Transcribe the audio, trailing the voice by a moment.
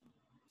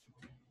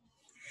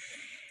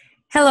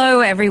Hello,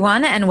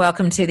 everyone, and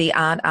welcome to the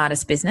Art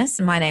Artist Business.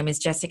 My name is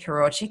Jessica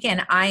Rawczyk,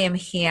 and I am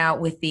here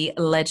with the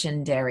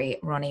legendary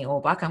Ronnie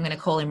Orbach. I'm going to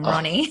call him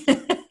Ronnie.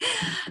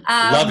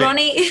 Love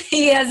Ronnie,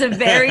 he has a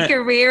varied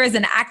career as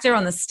an actor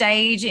on the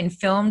stage, in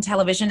film,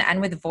 television, and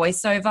with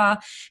voiceover.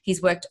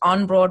 He's worked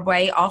on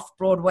Broadway, off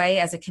Broadway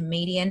as a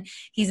comedian.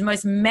 His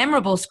most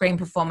memorable screen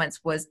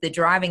performance was the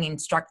driving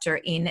instructor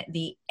in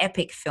the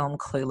epic film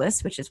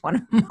Clueless, which is one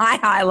of my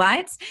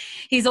highlights.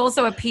 He's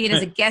also appeared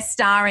as a guest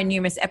star in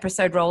numerous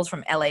episode roles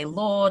from LA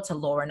Law to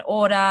Law and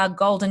Order,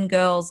 Golden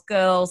Girls,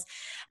 Girls,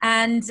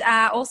 and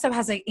also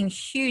has a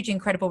huge,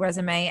 incredible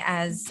resume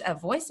as a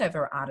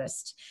voiceover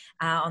artist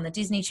on the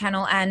Disney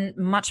Channel and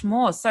much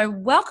more. So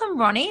welcome,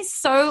 Ronnie.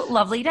 So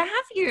lovely to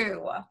have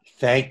you.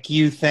 Thank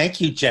you,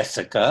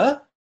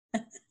 Jessica.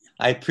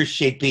 I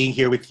appreciate being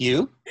here with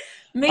you.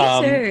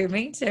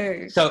 Me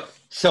too.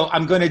 So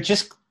I'm going to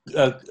just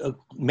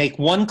make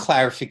one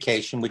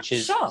clarification, which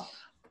is Sure.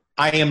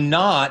 I am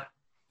not,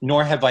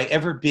 nor have I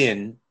ever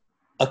been,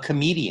 a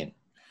comedian.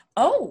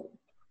 Oh.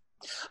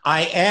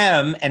 I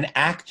am an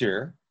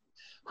actor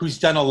who's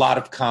done a lot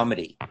of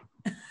comedy.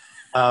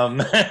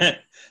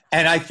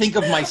 And I think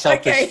of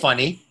myself as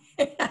funny.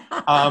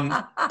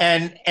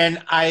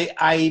 And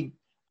I've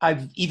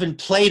even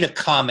played a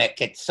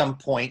comic at some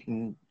point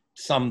in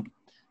some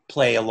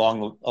play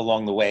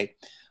along the way.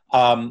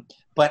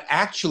 But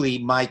actually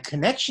my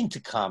connection to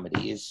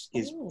comedy is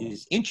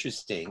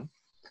interesting.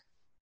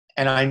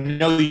 And I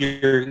know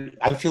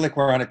I feel like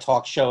we're on a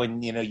talk show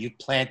and,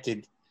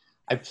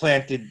 I've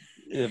planted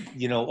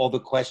all the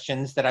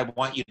questions that I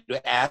want you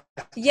to ask.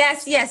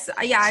 Yes. Yeah,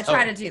 I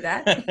try to do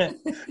that.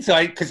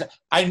 Because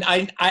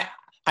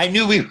I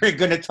knew we were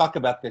going to talk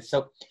about this.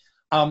 So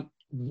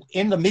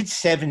in the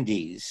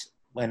mid-'70s,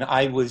 when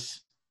I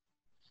was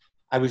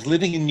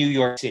living in New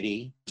York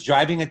City,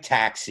 driving a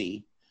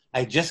taxi. I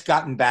had just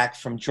gotten back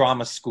from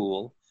drama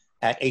school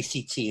at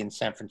ACT in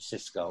San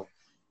Francisco.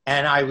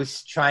 And I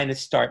was trying to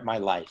start my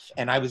life.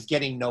 And I was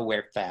getting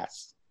nowhere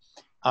fast.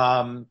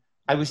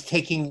 I was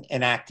taking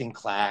an acting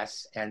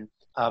class, and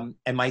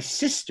my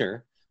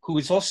sister, who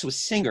was also a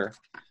singer,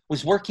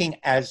 was working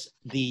as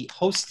the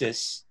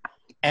hostess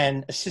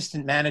and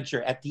assistant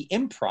manager at the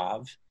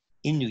Improv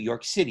in New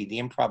York City, the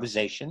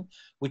Improvisation,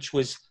 which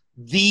was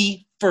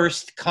the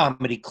first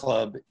comedy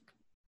club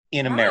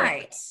in America.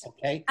 Right.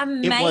 Okay,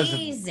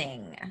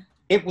 Amazing.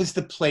 It was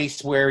the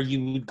place where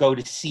you would go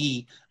to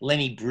see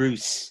Lenny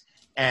Bruce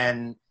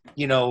and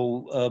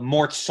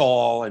Mort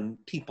Saul and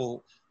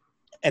people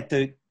at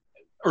the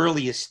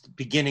earliest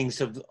beginnings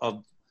of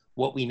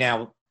what we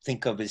now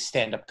think of as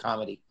stand-up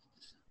comedy.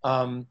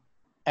 But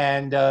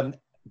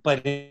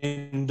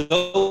in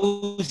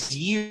those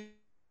years,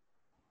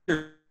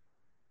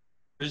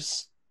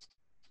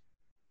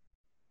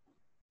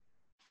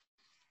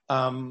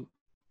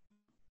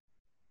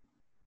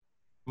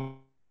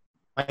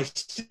 my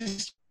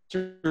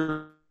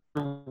sister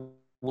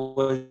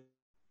was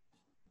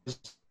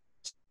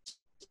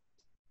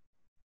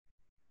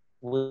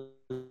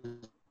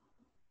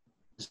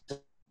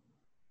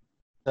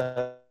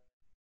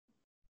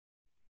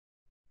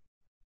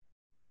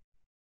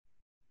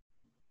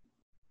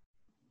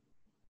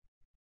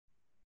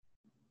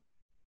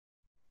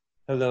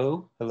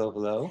Hello.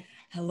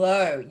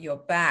 Hello, you're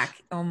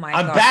back. Oh my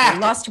I'm gosh.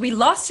 back. We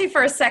lost you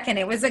for a second.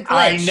 It was a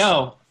glitch.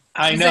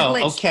 I know.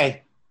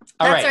 Okay.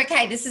 All That's right.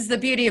 okay. This is the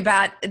beauty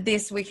about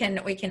this. We can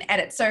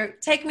edit. So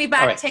take me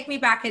back. All right. Take me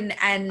back and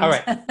All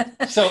right.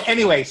 So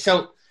anyway,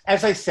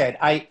 as I said,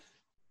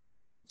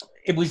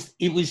 it was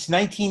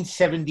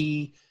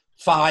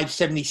 1975,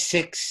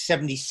 76,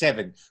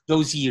 77,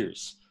 those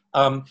years.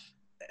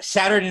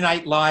 Saturday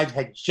Night Live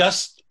had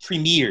just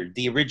premiered,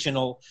 the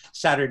original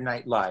Saturday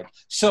Night Live.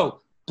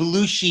 So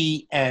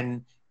Belushi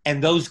and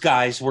those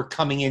guys were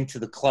coming into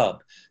the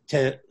club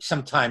to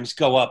sometimes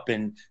go up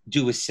and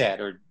do a set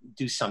or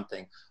do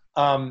something.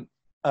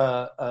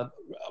 Robert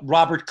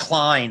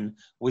Klein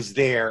was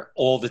there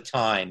all the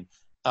time.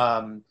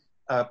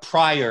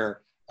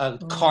 Pryor,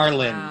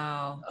 Carlin,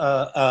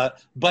 wow.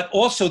 but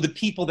also the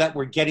people that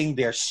were getting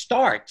their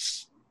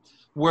starts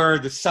were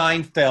the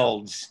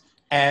Seinfelds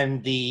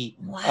and the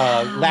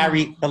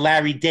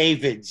Larry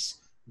Davids,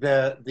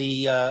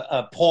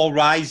 the Paul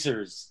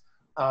Reisers,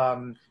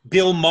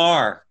 Bill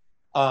Maher,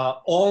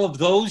 all of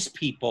those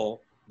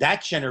people.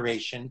 That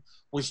generation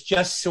was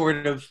just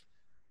sort of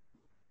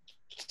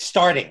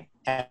starting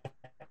at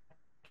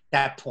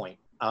that point.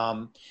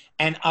 And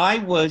I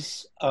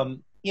was, I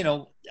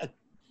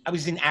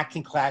was in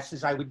acting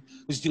classes. I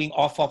was doing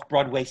off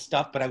Broadway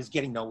stuff, but I was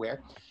getting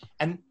nowhere.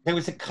 And there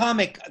was a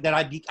comic that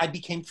I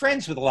became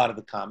friends with a lot of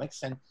the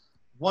comics. And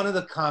one of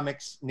the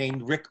comics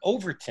named Rick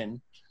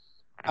Overton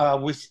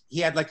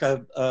he had like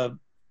an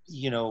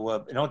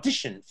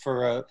audition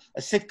for a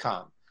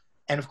sitcom.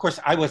 And of course,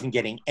 I wasn't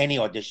getting any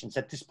auditions.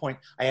 At this point,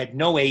 I had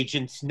no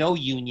agents, no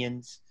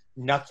unions,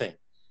 nothing.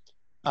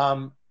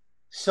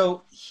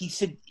 So he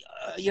said,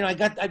 I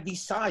got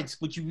these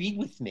sides. Would you read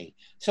with me?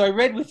 So I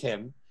read with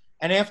him.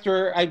 And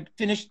after I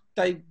finished,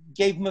 I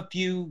gave him a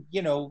few,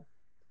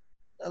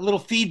 a little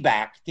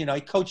feedback. You know, I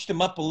coached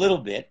him up a little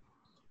bit,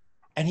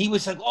 and he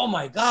was like, "Oh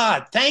my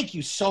God, thank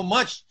you so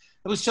much.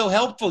 It was so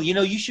helpful. You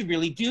know, you should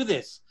really do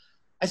this."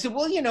 I said,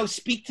 "Well, you know,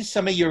 speak to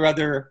some of your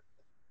other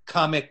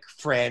comic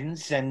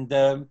friends, and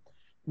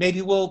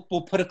maybe we'll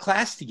put a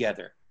class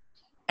together."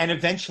 And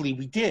eventually,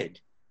 we did.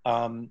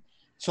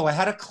 So I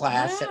had a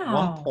class at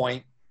one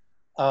point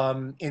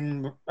in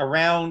and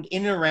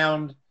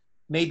around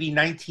maybe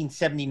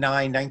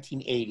 1979,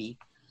 1980,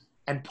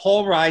 and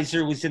Paul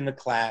Reiser was in the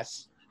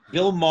class.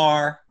 Bill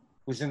Maher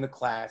was in the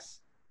class.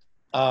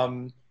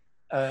 Larry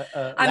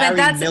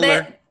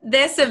Miller.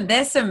 There's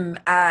some.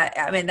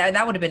 I mean,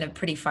 that would have been a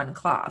pretty fun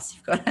class.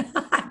 You've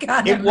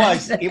got. It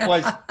was.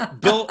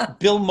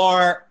 Bill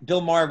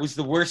Maher was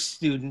the worst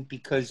student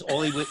because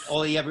all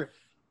he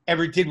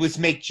ever did was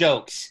make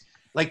jokes.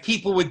 Like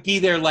people would be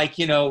there, like,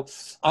 you know,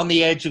 on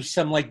the edge of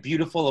some like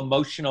beautiful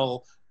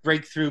emotional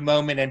breakthrough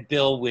moment, and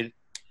Bill would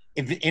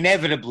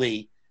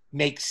inevitably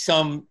make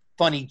some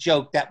funny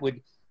joke that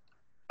would,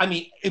 I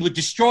mean, it would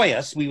destroy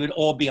us. We would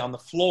all be on the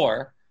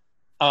floor.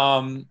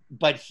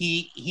 But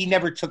he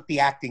never took the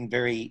acting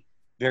very,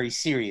 very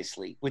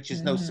seriously, which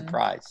is no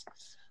surprise.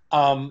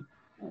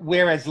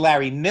 Whereas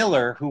Larry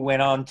Miller, who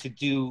went on to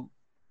do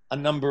a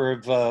number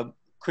of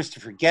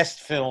Christopher Guest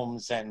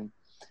films and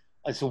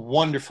is a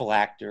wonderful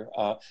actor.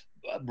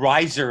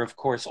 Reiser, of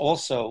course,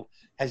 also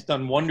has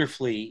done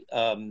wonderfully.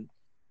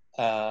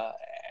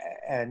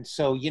 And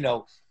so, you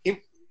know,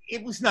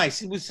 it was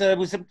nice. It was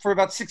for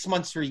about 6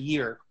 months or a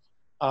year.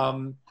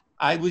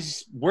 I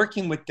was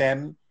working with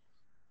them,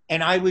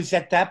 and I was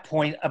at that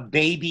point a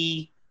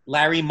baby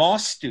Larry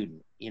Moss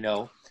student. You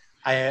know,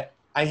 I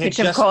had which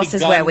just of course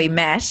begun, is where we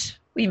met.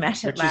 We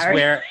met at Larry.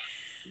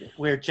 Which is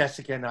where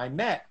Jessica and I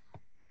met.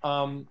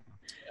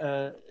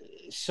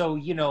 So,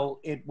 you know,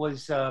 it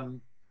was a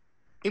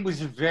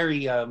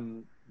very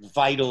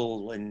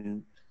vital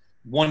and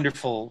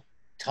wonderful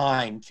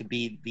time to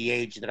be the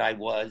age that I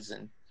was,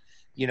 and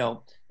you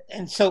know,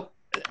 and so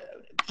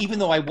even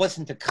though I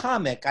wasn't a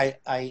comic,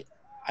 I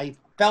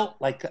felt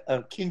like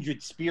a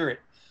kindred spirit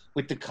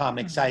with the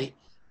comics. I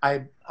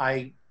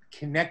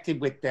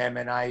connected with them,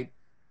 and I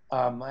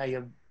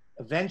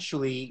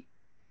eventually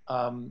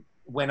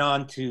went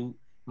on to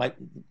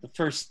the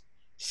first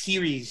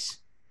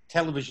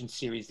television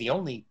series, the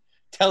only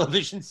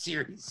television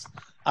series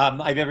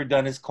I've ever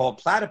done, is called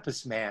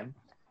Platypus Man,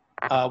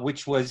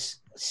 which was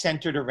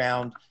centered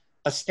around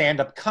a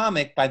stand-up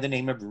comic by the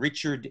name of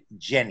Richard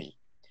Jeni.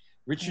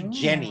 Richard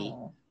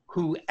Jeni,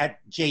 who at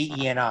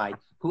Jeni,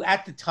 who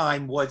at the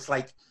time was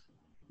like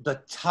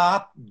the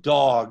top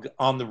dog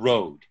on the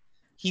road.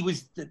 He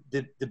was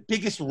the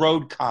biggest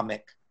road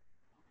comic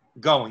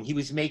going. He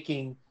was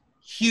making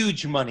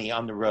huge money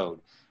on the road.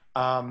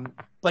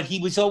 But he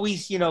was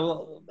always, you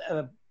know,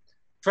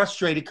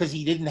 frustrated because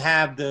he didn't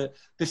have the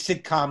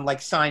sitcom like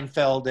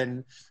Seinfeld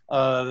and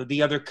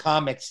the other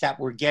comics that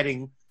were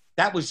getting.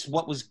 That was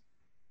what was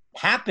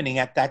happening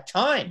at that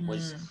time.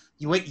 Was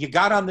you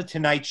got on the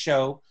Tonight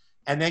Show,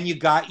 and then you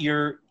got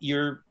your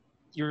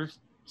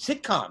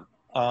sitcom.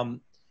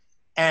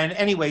 And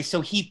anyway,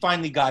 so he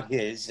finally got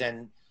his,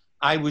 and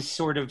I was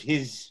sort of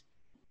his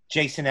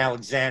Jason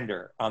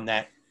Alexander on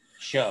that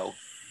show.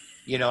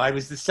 You know, I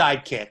was the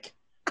sidekick,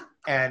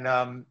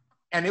 and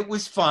it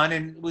was fun,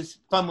 and it was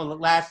fun while it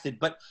lasted.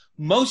 But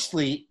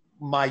mostly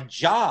my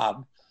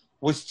job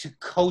was to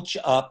coach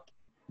up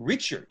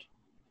Richard,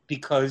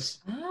 because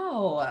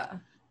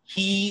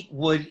he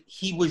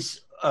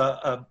was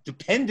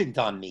dependent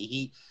on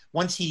me.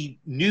 Once he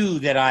knew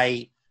that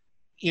I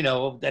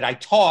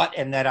taught,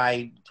 and that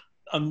I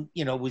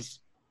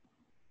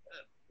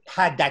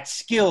had that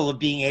skill of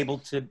being able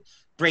to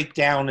break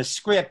down a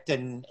script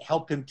and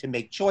help him to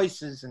make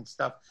choices and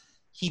stuff,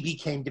 he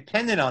became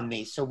dependent on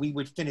me. So we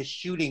would finish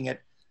shooting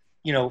at,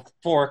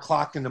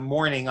 4:00 in the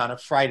morning on a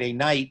Friday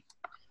night,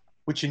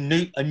 which a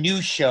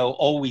new show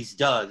always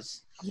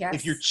does. Yes.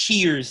 If you're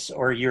Cheers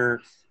or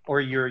you're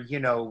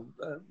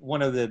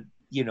one of the,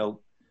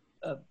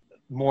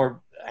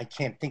 more, I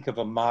can't think of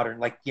a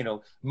modern,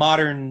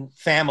 Modern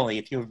Family.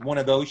 If you're one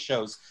of those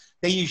shows,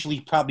 they usually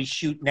probably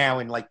shoot now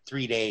in like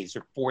 3 days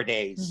or 4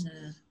 days.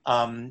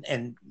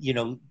 And,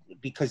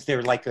 because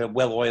they're like a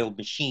well-oiled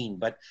machine.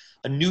 But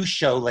a new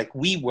show like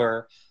we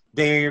were,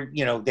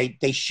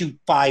 they shoot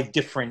 5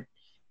 different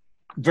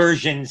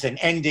versions and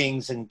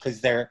endings, and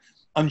because they're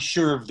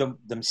unsure of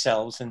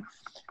themselves. And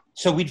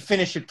so we'd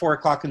finish at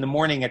 4:00 in the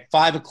morning. At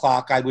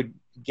 5:00, I would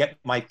get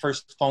my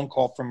first phone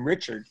call from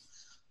Richard.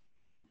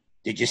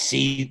 Did you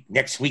see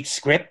next week's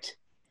script?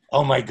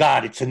 Oh my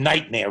God, it's a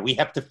nightmare. We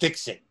have to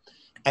fix it.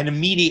 And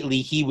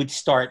immediately he would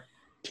start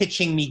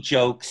pitching me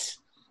jokes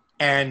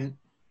and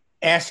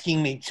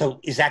asking me, so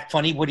is that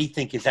funny? What do you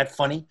think? Is that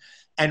funny?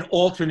 And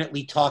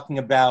alternately talking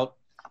about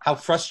how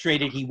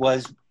frustrated he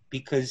was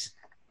because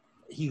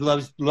he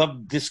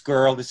loved this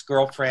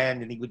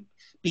girlfriend, and he would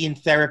be in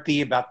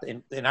therapy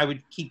and I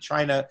would keep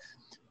trying to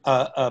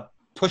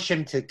push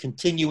him to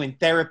continue in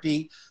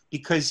therapy,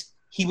 because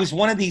he was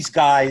one of these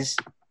guys,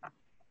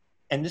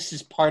 and this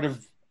is part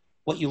of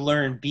what you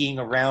learn being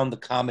around the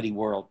comedy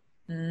world.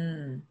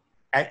 Mm.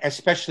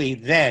 Especially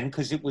then,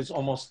 because it was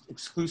almost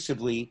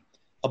exclusively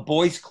a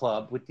boys'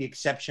 club, with the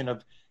exception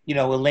of,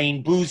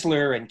 Elaine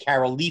Boozler and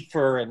Carol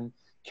Leifer and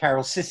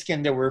Carol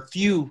Siskin. There were a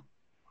few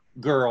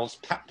girls.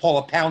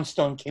 Paula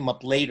Poundstone came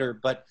up later,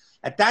 but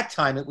at that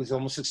time it was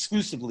almost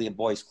exclusively a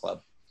boys'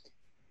 club.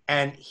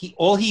 And he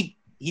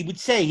would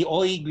say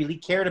all he really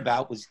cared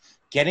about was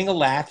getting a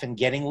laugh and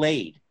getting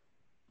laid.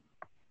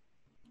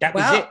 That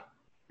was it.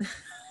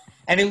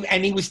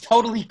 And he was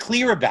totally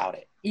clear about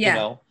it.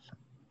 Yeah.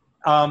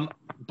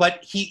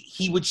 But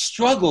he would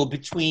struggle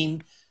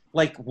between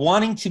like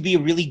wanting to be a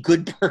really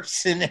good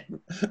person and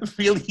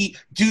really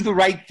do the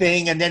right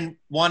thing, and then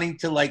wanting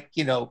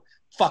to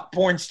fuck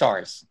porn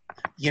stars,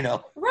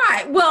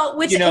 Right. Well,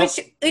 which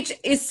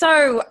is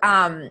so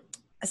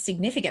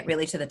significant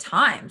really to the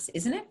times,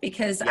 isn't it?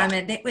 Because I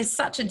mean, it was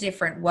such a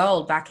different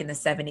world back in the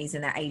 70s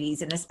and the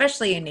 80s, and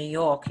especially in New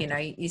York,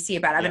 you see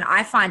about, I mean,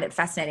 I find it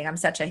fascinating. I'm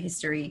such a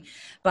history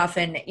buff,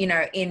 and,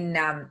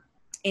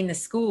 in the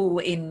school,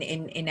 in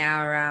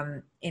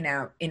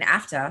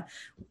AFTA,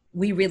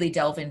 we really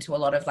delve into a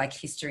lot of like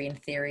history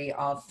and theory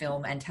of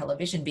film and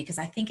television, because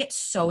I think it's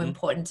so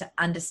important to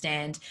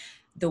understand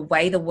the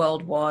way the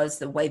world was,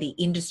 the way the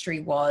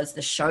industry was,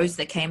 the shows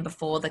that came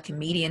before, the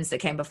comedians that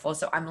came before.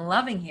 So I'm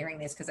loving hearing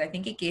this, because I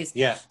think it gives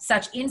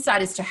such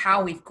insight as to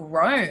how we've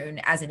grown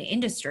as an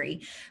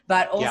industry,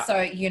 but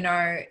also,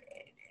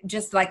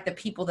 just like the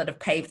people that have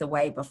paved the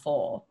way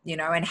before,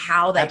 and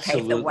how they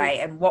paved the way,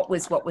 and what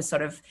was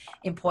sort of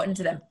important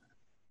to them.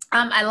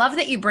 I love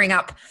that you bring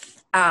up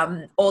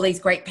all these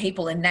great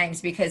people and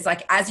names, because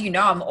like, as you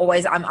know,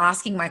 I'm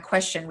asking my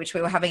question, which we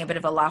were having a bit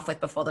of a laugh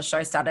with before the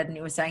show started, and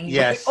you were saying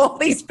all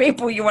these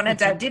people you wanted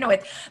to have dinner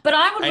with, but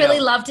I would really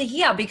love to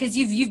hear, because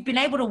you've been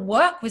able to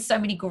work with so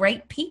many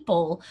great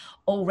people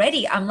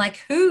already. I'm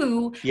like,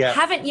 who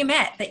haven't you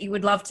met that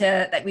we'd love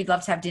to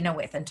have dinner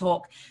with and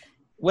talk?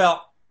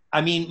 Well, I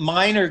mean,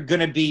 mine are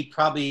going to be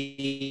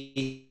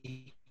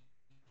probably,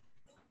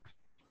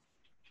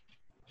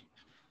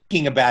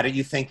 thinking about it,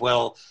 you think,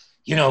 well,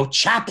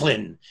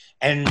 Chaplin,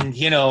 and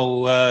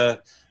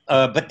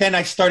but then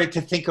I started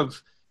to think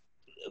of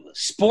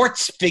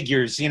sports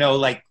figures,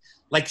 like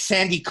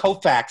Sandy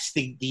Koufax,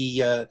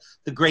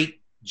 the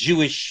great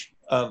Jewish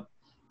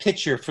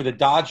pitcher for the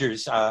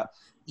Dodgers. I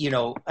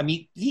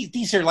mean,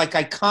 these are like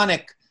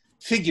iconic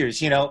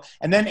figures,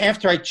 And then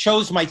after I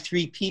chose my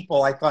three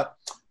people, I thought,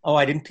 oh,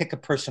 I didn't pick a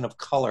person of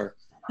color,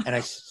 and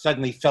I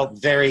suddenly felt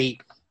very.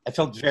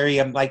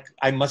 I'm like,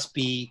 I must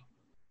be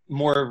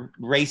more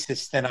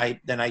racist than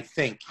I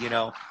think,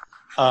 so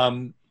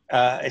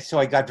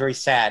I got very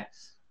sad,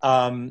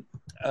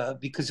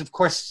 because of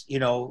course,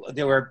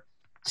 there were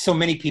so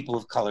many people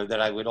of color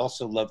that I would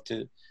also love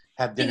to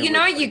have dinner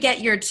with. You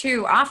get your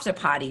two after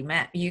party,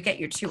 Matt. You get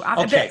your two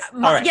after. Okay. All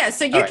right. Yeah.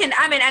 So you can.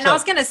 I mean, and I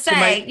was going to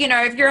say,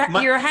 if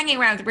you're hanging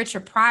around with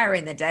Richard Pryor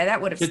in the day,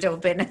 that would have still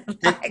been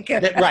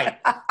right.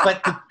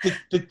 But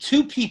the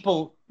two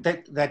people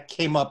that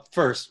came up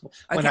first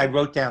when I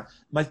wrote down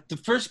the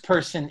first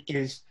person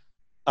is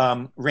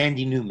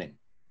Randy Newman.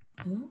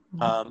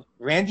 Mm-hmm.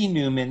 Randy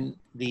Newman,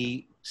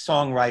 the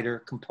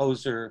songwriter,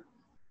 composer,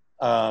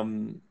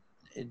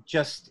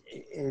 just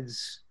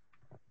is,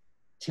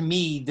 to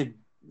me,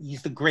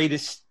 he's the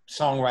greatest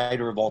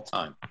songwriter of all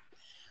time.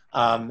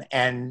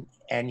 And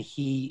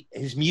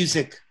his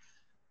music,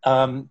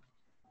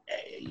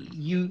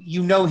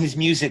 you know his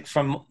music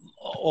from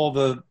all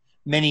the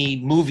many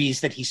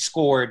movies that he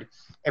scored,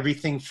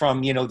 everything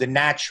from, The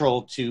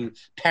Natural to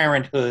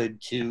Parenthood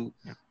to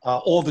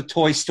all the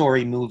Toy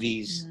Story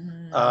movies.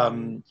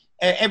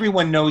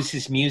 Everyone knows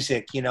his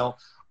music,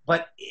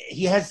 but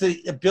he has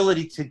the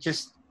ability to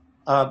just,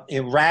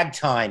 in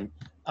ragtime,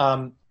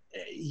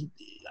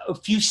 a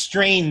few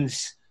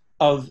strains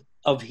of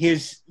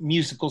his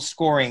musical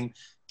scoring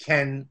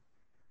can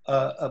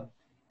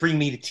bring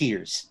me to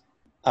tears,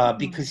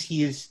 because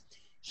he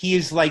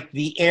is like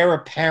the heir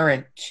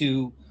apparent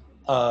to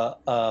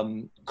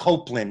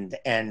Copland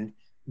and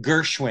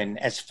Gershwin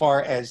as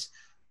far as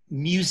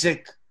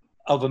music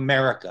of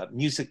America,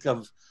 music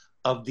of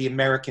the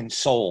American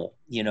soul.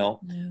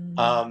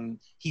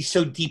 He's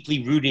so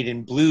deeply rooted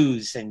in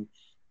blues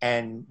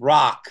and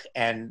rock,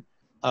 and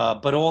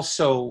but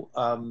also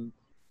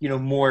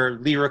more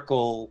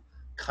lyrical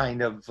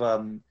kind of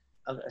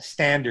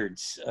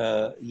standards.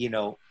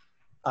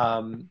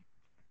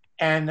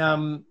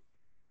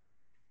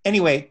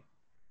 Anyway,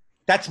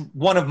 that's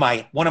one of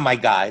my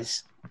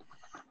guys,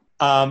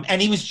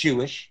 and he was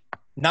Jewish.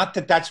 Not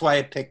that that's why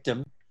I picked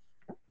him,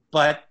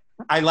 but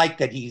I like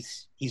that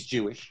he's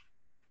Jewish.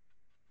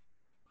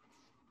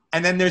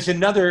 And then there's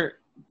another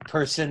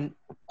person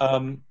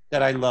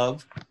that I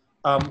love,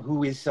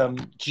 who is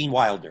Gene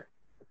Wilder.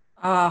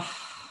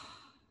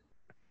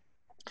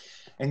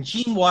 And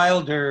Gene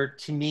Wilder,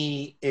 to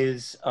me,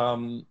 is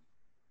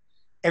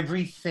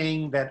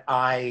everything that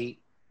I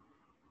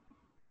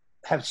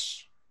have,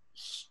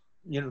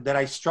 that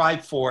I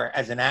strive for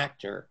as an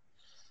actor,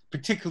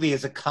 particularly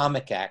as a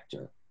comic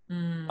actor.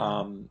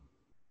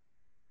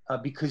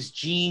 Because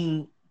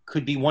Gene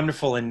could be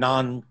wonderful in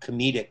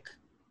non-comedic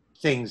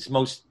things.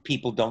 Most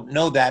people don't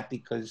know that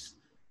because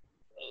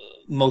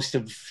most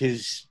of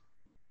his,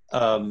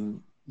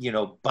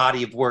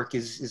 body of work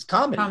is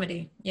comedy.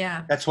 Comedy,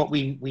 yeah. That's what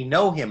we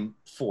know him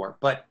for.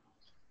 But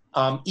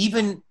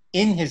even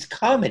in his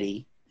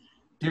comedy,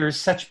 there is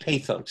such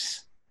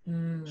pathos.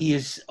 He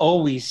is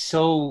always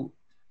so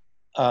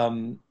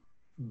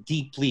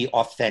deeply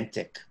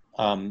authentic.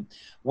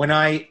 When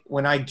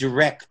I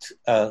direct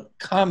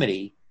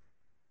comedy,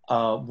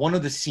 one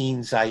of the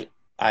scenes I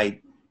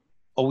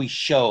always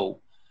show,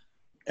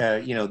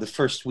 the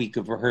first week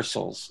of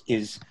rehearsals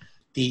is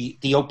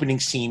the opening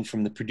scene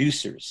from The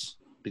Producers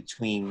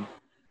between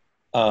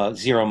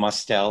Zero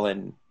Mostel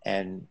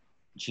and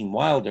Gene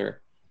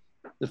Wilder,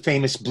 the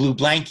famous Blue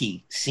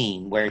Blankie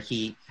scene where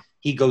he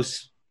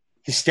goes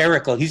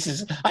hysterical. He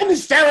says, "I'm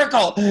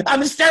hysterical,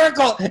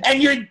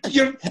 and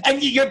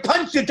you're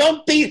punched.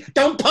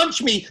 Don't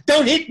punch me,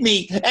 don't hit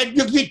me,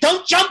 and you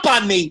don't jump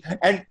on me."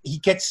 And he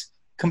gets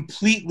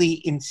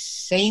completely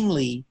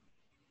insanely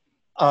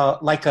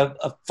like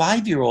a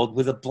 5-year-old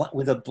with a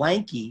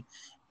blankie,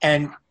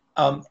 and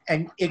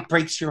it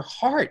breaks your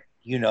heart,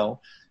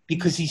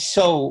 because he's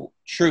so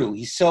true,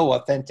 he's so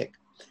authentic,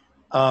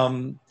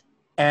 and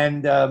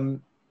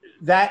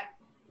that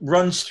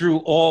runs through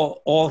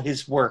all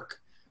his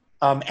work.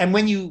 And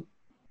when you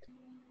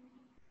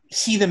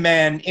see the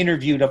man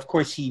interviewed, of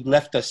course, he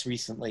left us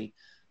recently,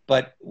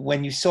 but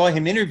when you saw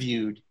him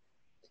interviewed,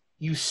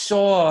 you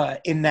saw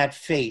in that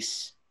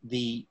face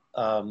the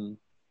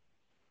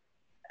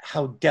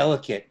how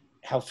delicate,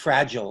 how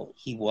fragile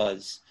he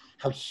was,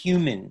 how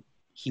human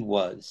he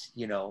was,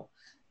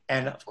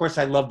 And of course,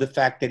 I love the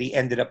fact that he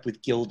ended up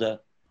with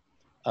Gilda,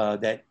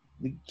 that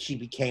she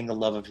became the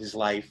love of his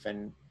life,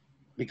 and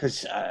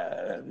because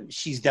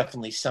she's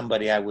definitely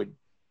somebody I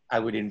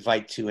would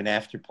invite to an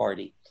after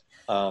party.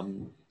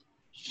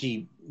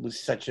 She was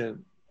such a,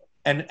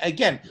 and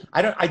again,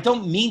 I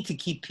don't mean to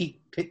keep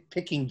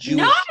picking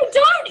Jewish. No,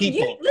 don't.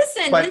 People,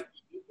 listen.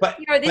 But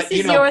this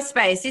is your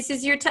space. This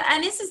is your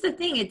and this is the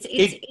thing. It's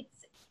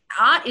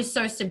art is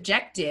so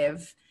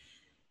subjective.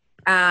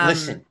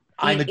 Listen,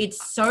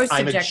 it's so subjective.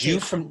 I'm a Jew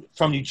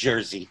from New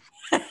Jersey.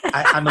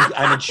 I'm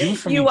a Jew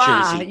from New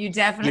Jersey. You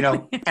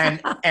definitely.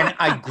 And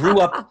I grew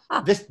up.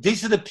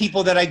 These are the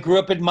people that I grew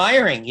up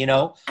admiring. And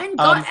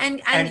God,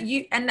 and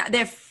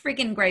they're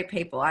freaking great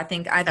people. I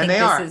think they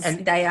are.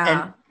 They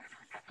are.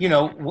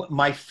 And,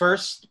 my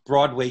first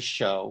Broadway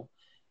show,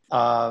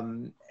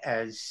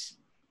 as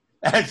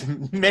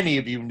many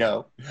of you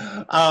know,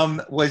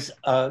 was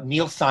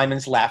Neil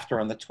Simon's Laughter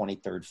on the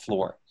 23rd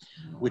Floor,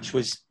 which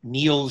was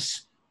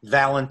Neil's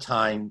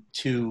Valentine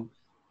to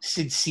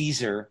Sid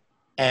Caesar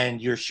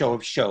and Your Show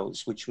of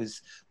Shows, which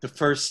was the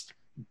first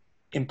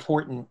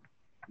important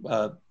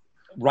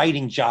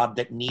writing job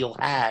that Neil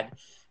had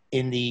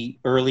in the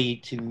early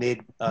to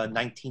mid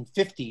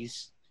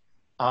 1950s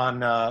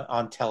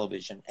on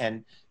television.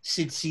 And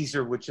Sid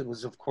Caesar, which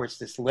was, of course,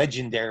 this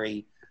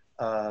legendary,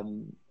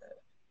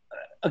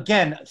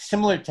 again,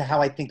 similar to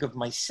how I think of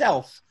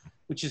myself,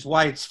 which is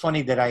why it's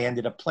funny that I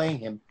ended up playing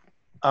him,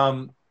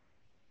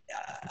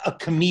 a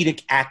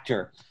comedic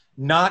actor.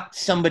 Not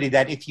somebody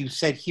that if you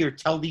said, "Here,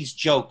 tell these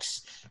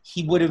jokes,"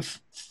 he would have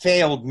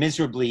failed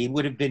miserably. He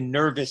would have been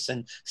nervous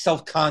and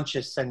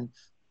self-conscious and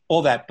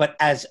all that. But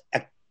as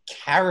a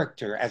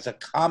character, as a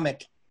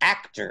comic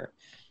actor,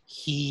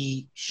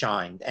 he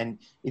shined. And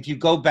if you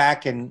go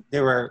back, and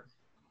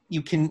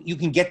you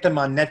can get them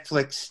on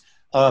Netflix.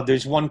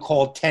 There's one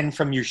called 10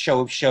 from Your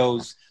Show of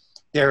Shows.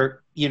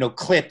 They're,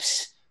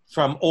 clips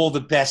from all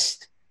the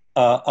best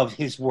of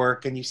his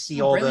work. And you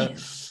see all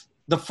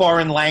the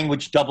foreign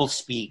language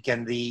doublespeak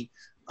and the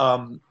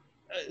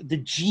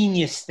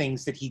genius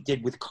things that he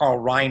did with Carl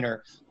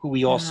Reiner, who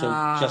we also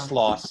just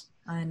lost.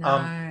 I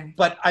know.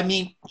 But I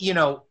mean,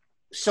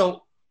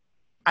 so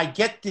I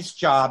get this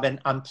job and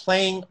I'm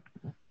playing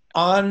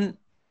on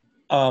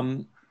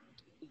and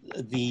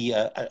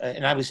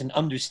I was an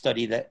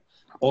understudy that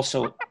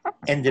also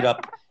ended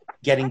up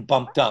getting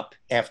bumped up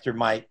after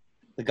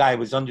the guy I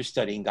was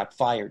understudying got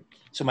fired.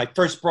 So my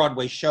first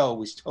Broadway show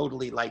was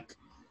totally like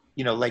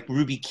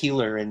Ruby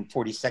Keeler in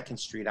 42nd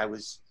Street. I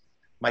was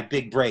my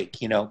big break,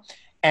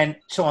 And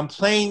so I'm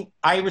playing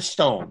Ira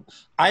Stone.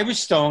 Ira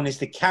Stone is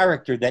the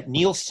character that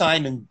Neil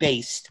Simon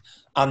based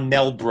on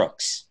Mel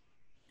Brooks.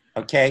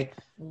 Okay?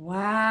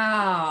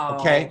 Wow.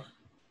 Okay?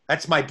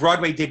 That's my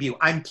Broadway debut.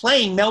 I'm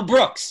playing Mel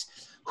Brooks,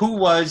 who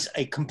was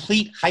a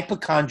complete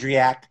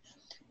hypochondriac,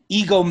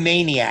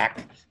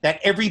 egomaniac that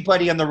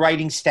everybody on the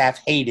writing staff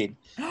hated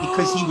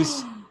because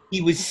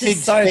he was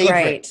Sid's favorite.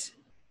 Great.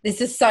 This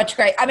is such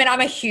great. I mean, I'm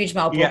a huge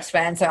Mel Brooks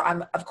fan, so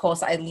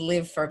I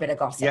live for a bit of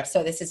gossip. Yeah.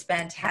 So this is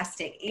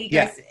fantastic.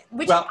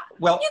 Which,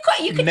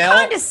 you could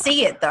kind of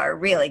see it though,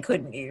 really,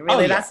 couldn't you?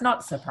 Really, that's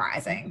not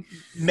surprising.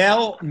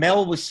 Mel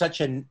was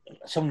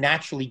so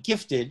naturally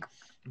gifted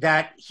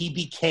that he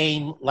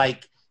became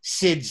like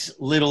Sid's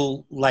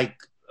little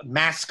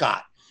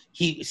mascot.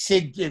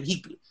 Sid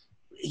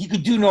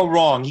could do no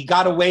wrong. He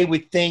got away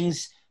with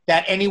things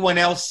that anyone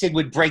else, Sid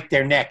would break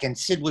their neck, and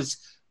Sid was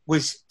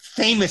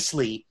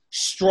famously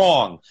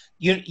strong.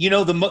 You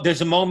know,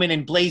 there's a moment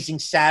in Blazing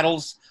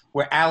Saddles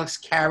where Alex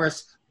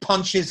Karras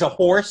punches a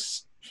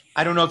horse.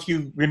 I don't know if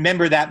you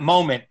remember that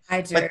moment.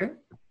 I do.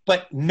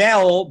 But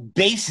Mel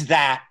based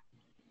that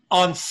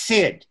on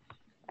Sid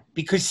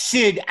because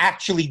Sid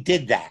actually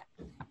did that.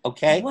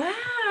 Okay?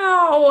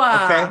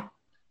 Wow. Okay?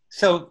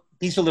 So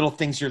these are little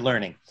things you're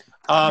learning.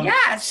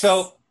 Yes.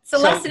 So it's a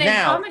lesson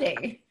now, in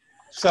comedy.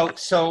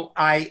 So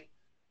I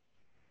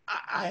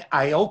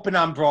open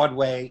on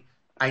Broadway.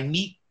 I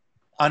meet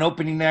on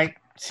opening night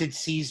Sid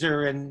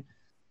Caesar and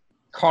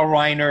Carl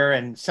Reiner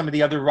and some of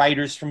the other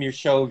writers from your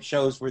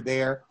shows were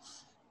there,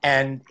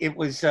 and it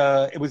was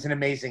an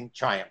amazing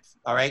triumph.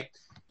 All right,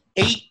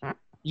 8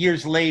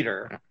 years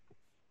later,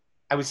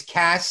 I was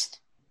cast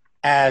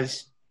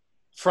as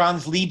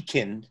Franz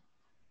Liebkind,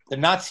 the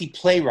Nazi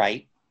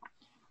playwright,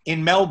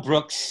 in Mel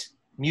Brooks'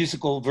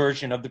 musical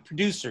version of The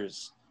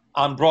Producers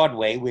on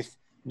Broadway with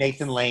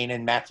Nathan Lane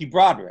and Matthew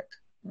Broderick.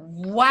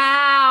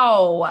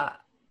 Wow.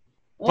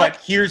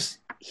 But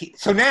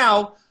so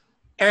now,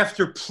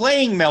 after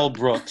playing Mel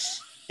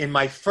Brooks in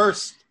my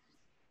first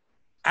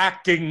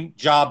acting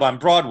job on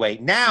Broadway,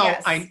 now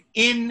yes. I'm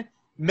in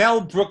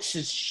Mel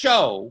Brooks's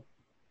show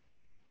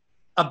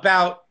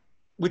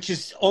which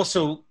is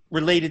also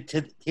related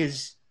to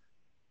his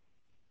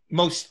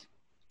most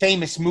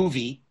famous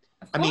movie.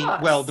 I mean,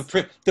 well,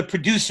 the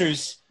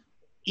Producers,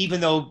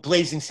 even though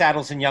Blazing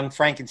Saddles and Young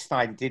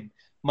Frankenstein did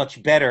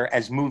much better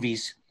as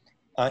movies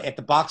at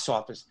the box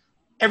office,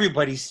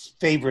 everybody's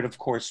favorite, of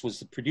course, was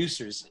The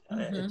Producers.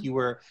 If you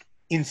were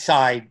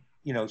inside,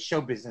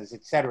 show business,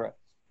 etc.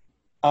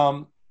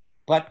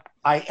 But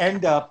I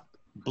end up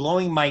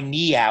blowing my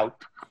knee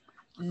out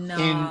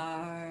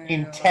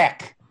in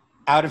tech,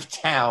 out of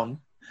town,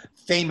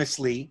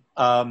 famously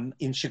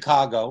in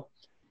Chicago,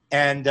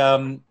 and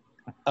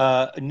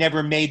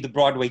never made the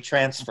Broadway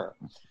transfer.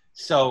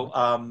 So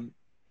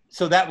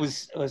that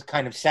was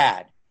kind of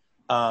sad.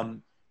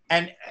 And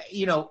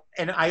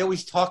I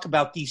always talk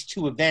about these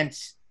two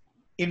events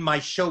in my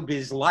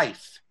showbiz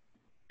life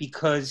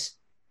because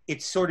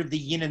it's sort of the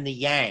yin and the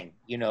yang,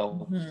 you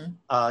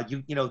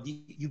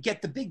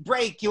get the big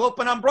break, you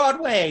open on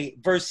Broadway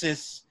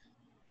versus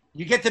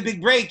you get the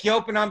big break, you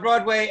open on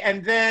Broadway,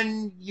 and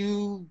then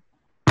you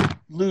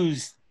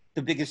lose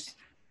the biggest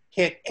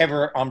hit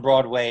ever on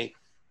Broadway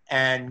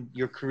and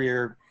your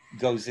career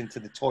goes into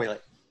the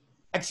toilet.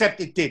 Except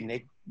it didn't.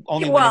 It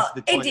only went into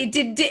the toilet. It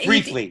did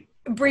briefly.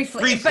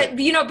 Briefly, but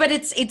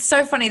it's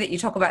so funny that you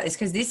talk about this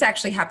because this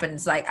actually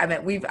happens. Like, I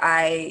mean,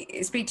 I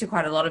speak to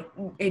quite a lot of,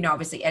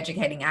 obviously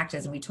educating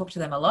actors, and we talk to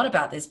them a lot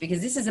about this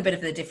because this is a bit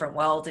of a different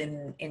world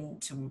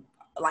into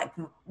like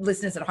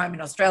listeners at home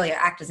in Australia,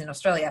 actors in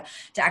Australia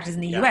to actors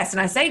in the US.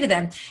 And I say to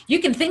them, you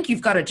can think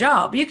you've got a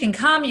job. You can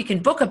come, you can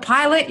book a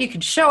pilot, you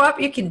can show up,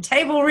 you can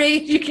table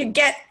read, you can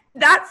get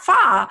that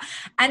far.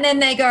 And then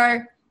they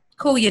go,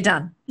 cool, you're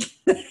done.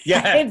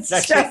 Yeah, it's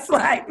just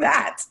like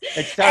that.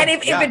 And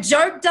if a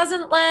joke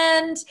doesn't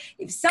land,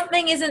 if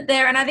something isn't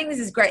there, and I think this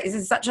is great, this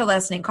is such a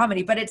lesson in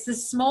comedy, but it's the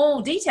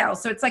small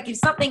details. So it's like if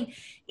something,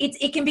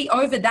 it can be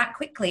over that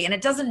quickly, and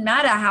it doesn't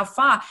matter how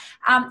far.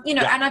 And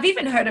I've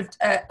even heard of,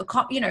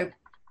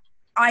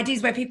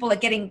 ideas where people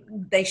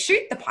they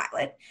shoot the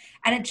pilot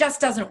and it just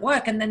doesn't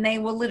work, and then they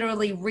will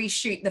literally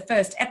reshoot the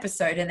first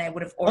episode and they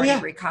would have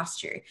already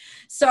recast you.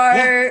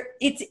 So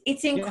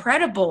it's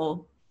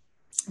incredible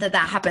that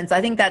happens.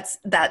 I think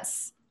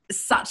that's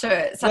such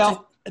a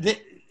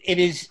it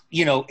is,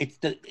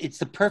 it's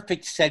the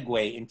perfect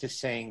segue into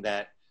saying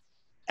that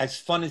as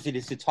fun as it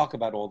is to talk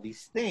about all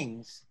these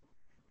things,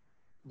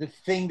 the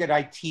thing that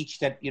I teach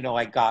that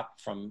I got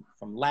from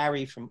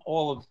Larry, from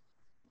all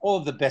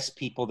of the best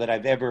people that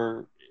I've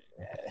ever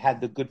had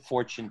the good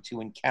fortune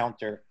to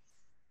encounter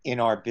in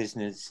our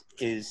business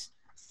is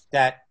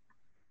that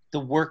the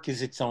work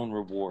is its own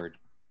reward.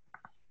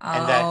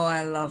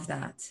 I love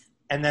that.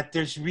 And that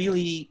there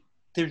really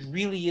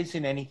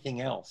isn't anything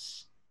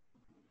else.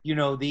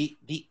 The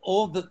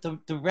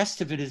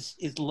rest of it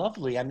is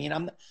lovely. I mean,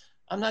 I'm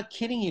not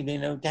kidding you.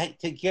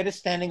 To get a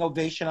standing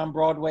ovation on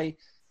Broadway,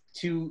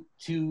 to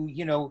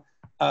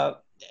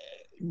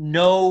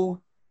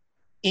know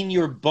in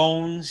your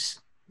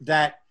bones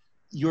that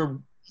you're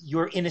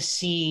in a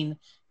scene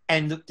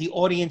and the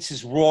audience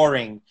is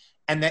roaring,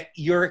 and that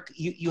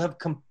you have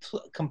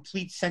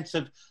complete sense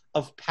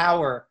of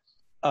power.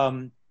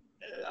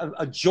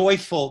 A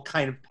joyful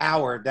kind of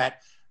power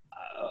that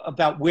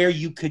about where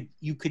you could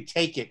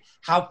take it,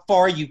 how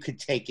far you could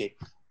take it.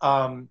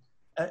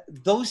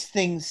 Those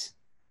things,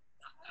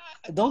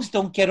 those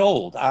don't get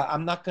old.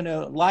 I'm not going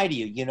to lie to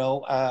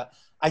you.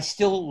 I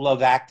still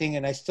love acting,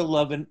 and I still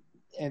love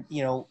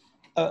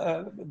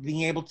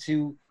being able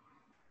to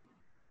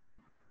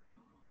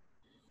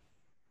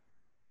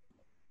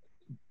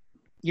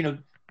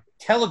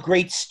tell a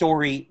great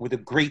story with a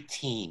great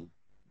team.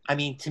 I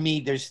mean, to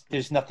me,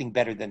 there's nothing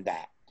better than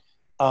that.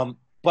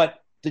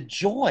 But the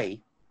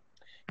joy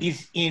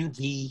is in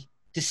the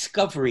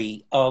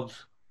discovery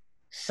of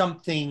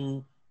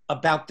something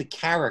about the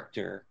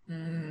character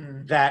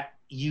that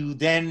you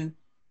then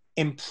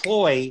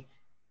employ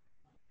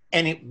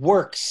and it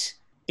works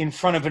in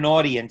front of an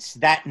audience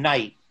that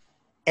night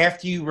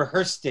after you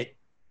rehearsed it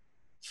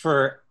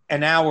for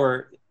an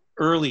hour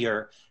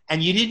earlier,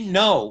 and you didn't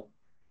know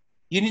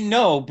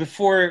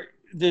before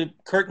the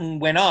curtain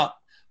went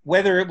up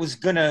whether it was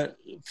going to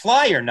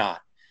fly or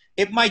not.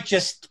 It might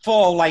just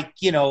fall like,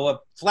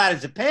 flat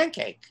as a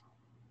pancake.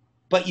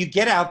 But you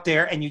get out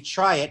there and you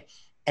try it,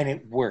 and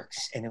it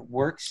works. And it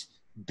works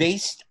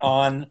based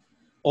on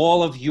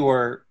all of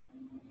your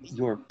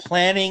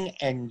planning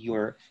and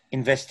your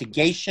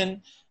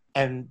investigation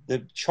and the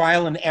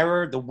trial and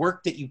error, the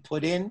work that you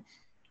put in.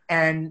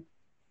 And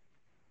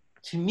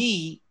to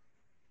me,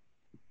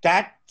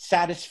 that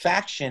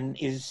satisfaction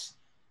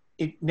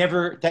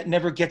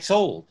never gets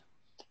old.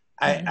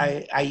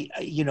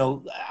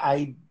 Mm-hmm.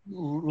 I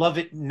love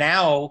it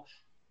now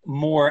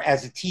more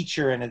as a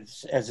teacher and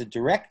as a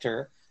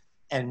director,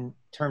 in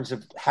terms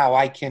of how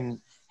I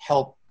can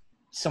help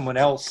someone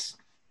else,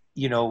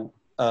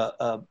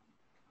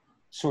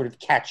 sort of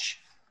catch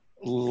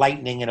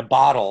lightning in a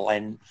bottle,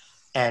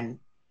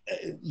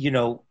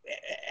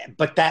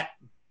 but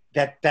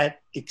that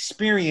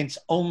experience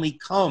only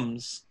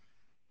comes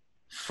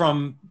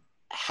from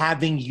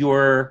having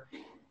your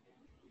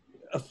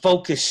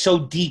focus so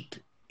deep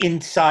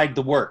inside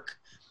the work,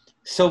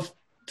 so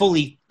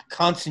fully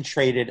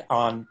concentrated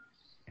on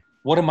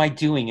what am I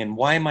doing and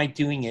why am I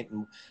doing it,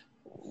 and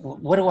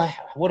what do I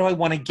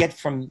want to get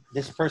from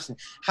this person?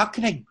 How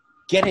can I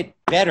get it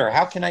better?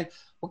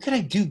 What can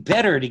I do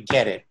better to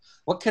get it?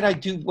 What could I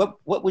do? What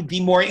would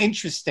be more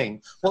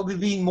interesting? What would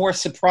be more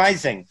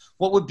surprising?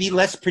 What would be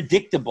less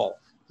predictable?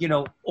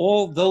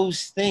 All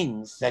those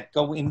things that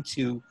go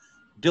into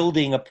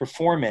building a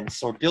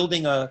performance or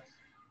building a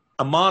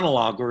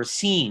monologue or a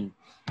scene.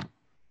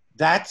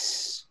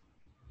 That's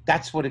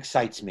what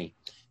excites me.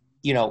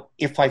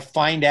 If I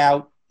find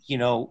out,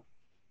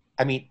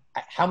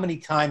 how many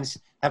times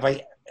have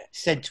I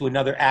said to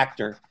another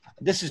actor,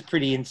 this is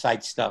pretty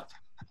inside stuff.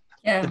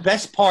 Yeah. The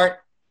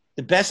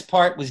best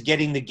part was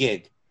getting the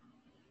gig.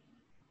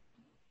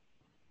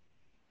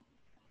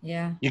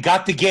 Yeah. You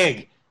got the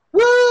gig.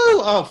 Woo!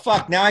 Oh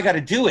fuck! Now I got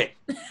to do it.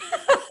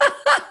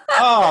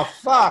 Oh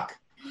fuck!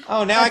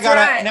 Oh now I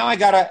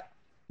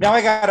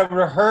gotta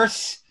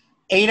rehearse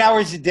 8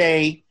 hours a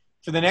day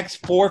for the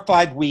next 4 or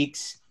 5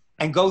 weeks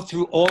and go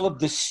through all of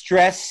the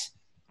stress,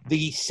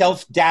 the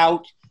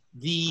self-doubt,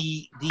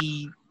 the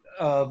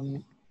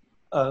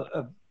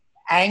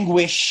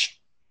anguish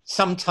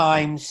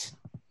sometimes,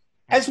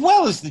 as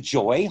well as the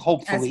joy,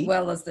 hopefully. As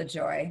well as the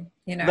joy,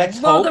 Let's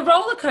hope. The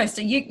roller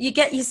coaster, you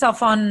get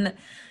yourself on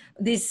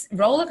this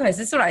roller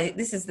coaster.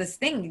 This is this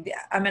thing.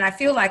 I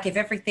feel like if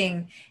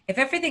everything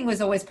was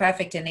always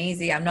perfect and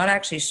easy, I'm not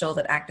actually sure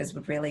that actors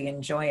would really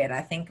enjoy it.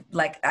 I think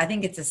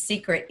it's a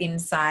secret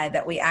inside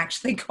that we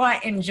actually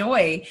quite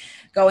enjoy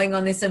going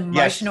on this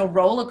emotional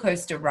roller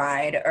coaster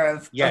ride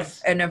of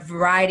a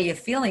variety of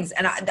feelings.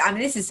 And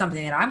this is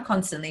something that I'm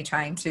constantly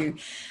trying to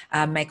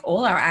make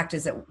all our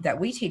actors that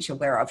we teach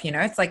aware of.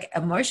 It's like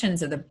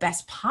emotions are the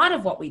best part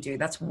of what we do.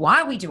 That's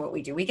why we do what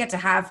we do. We get to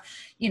have,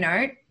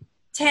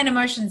 10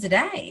 emotions a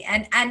day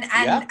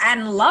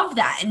and love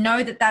that and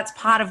know that that's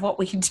part of what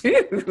we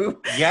do.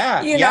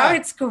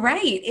 It's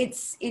great.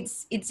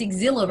 It's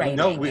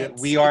exhilarating.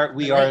 We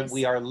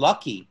are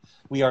lucky.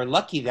 We are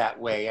lucky that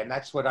way. And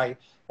that's what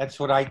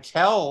I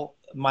tell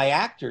my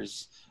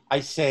actors. I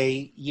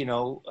say,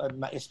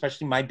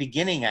 especially my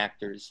beginning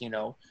actors,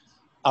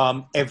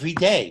 every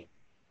day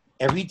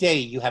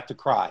you have to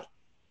cry.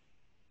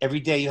 Every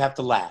day you have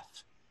to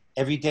laugh.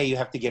 Every day you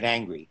have to get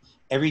angry.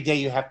 Every day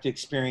you have to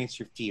experience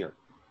your fear.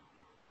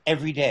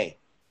 Every day.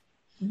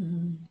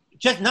 Mm-hmm.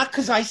 Just not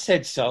because I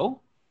said so,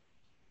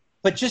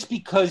 but just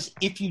because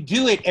if you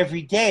do it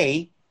every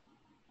day,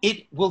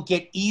 it will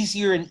get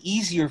easier and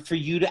easier for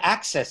you to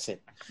access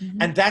it.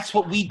 Mm-hmm. And that's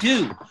what we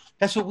do.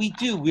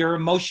 We're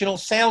emotional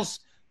salesmen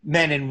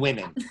and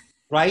women,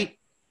 right?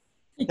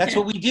 That's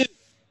what we do.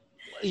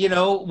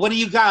 What do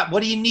you got?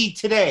 What do you need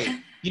today?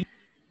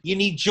 You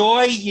need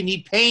joy, you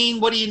need pain.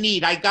 What do you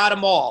need? I got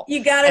them all.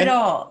 You got it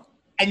all.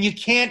 And you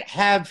can't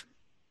have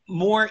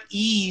more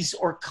ease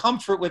or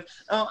comfort with,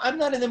 I'm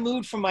not in the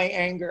mood for my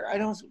anger. I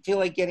don't feel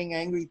like getting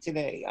angry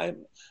today.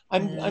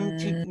 I'm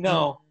too,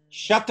 no,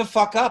 shut the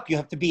fuck up. You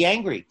have to be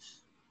angry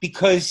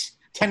because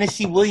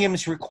Tennessee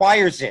Williams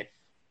requires it,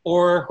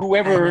 or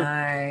whoever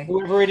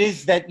it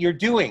is that you're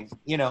doing,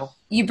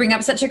 You bring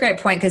up such a great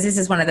point, because this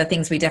is one of the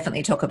things we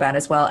definitely talk about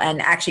as well. And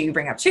actually you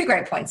bring up two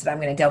great points that I'm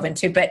going to delve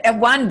into. But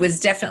one was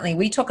definitely,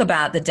 we talk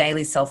about the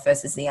daily self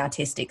versus the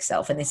artistic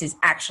self. And this is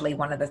actually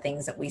one of the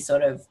things that we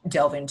sort of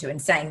delve into,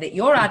 and saying that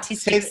your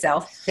artistic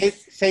self.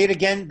 Say it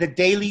again, the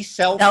daily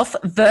self. Self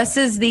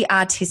versus the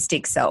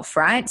artistic self,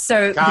 right?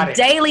 So the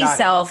daily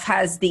self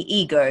has the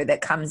ego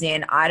that comes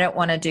in. I don't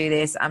want to do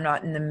this. I'm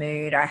not in the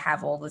mood. I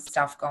have all this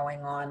stuff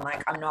going on.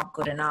 Like, I'm not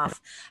good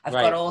enough. I've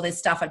got all this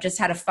stuff. I've just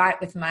had a fight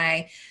with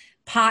my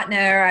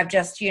partner. I've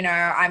just,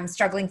 I'm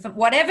struggling for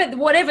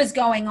whatever's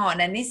going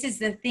on. And this is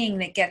the thing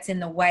that gets in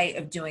the way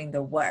of doing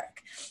the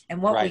work.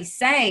 And what we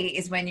say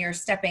is, when you're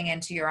stepping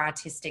into your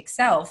artistic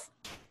self,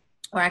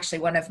 or actually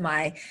one of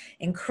my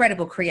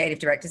incredible creative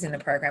directors in the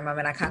program. I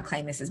mean, I can't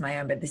claim this as my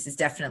own, but this is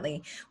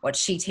definitely what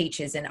she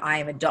teaches, and I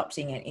am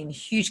adopting it in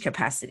huge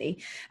capacity.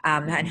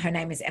 And her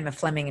name is Emma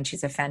Fleming, and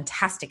she's a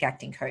fantastic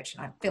acting coach.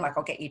 And I feel like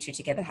I'll get you two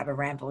together, have a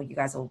ramble. You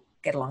guys will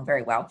get along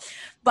very well.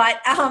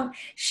 But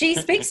she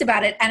speaks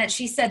about it, and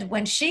she said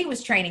when she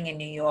was training in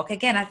New York,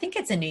 again, I think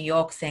it's a New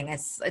York thing.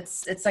 It's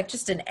like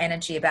just an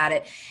energy about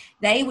it.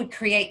 They would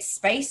create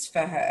space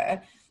for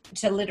her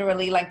to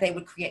literally, like, they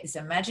would create this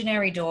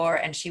imaginary door,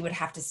 and she would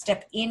have to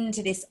step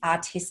into this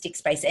artistic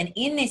space. And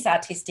in this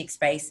artistic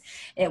space,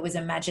 there was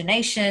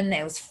imagination,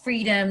 there was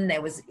freedom,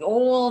 there was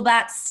all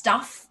that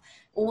stuff,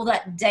 all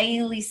that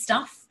daily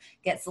stuff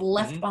gets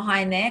left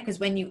behind there, because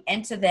when you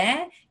enter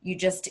there, you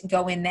just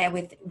go in there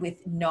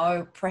with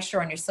no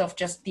pressure on yourself,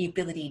 just the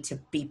ability to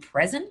be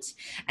present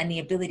and the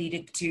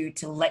ability to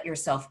let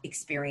yourself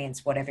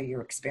experience whatever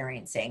you're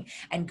experiencing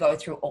and go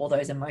through all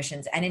those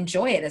emotions and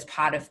enjoy it as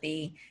part of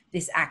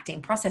this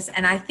acting process.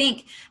 And I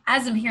think,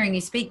 as I'm hearing you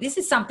speak, this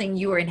is something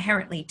you were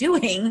inherently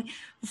doing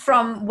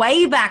from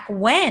way back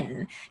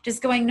when,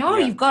 just going, no,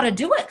 you've got to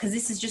do it, because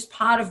this is just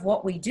part of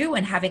what we do,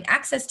 and having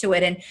access to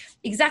it. And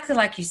exactly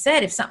like you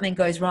said, if something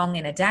goes wrong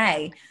in a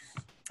day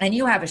and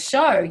you have a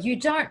show, you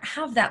don't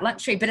have that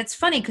luxury. But it's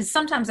funny, because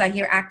sometimes I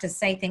hear actors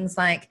say things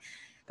like,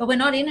 but we're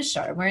not in a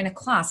show, we're in a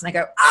class. And I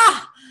go,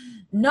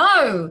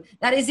 no,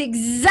 that is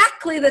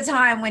exactly the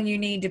time when you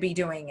need to be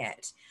doing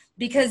it,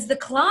 because the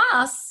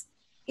class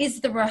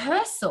is the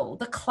rehearsal.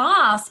 The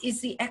class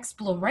is the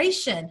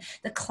exploration.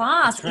 The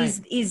class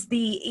is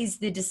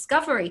the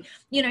discovery.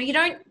 You know, you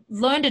don't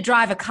learn to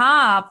drive a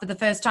car for the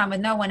first time with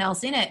no one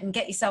else in it and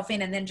get yourself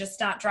in and then just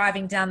start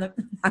driving down the,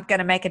 I'm going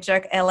to make a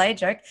joke, LA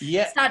joke.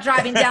 Yeah. Start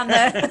driving down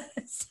the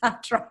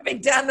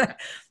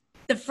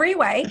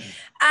freeway.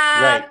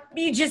 Right.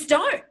 You just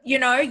don't, you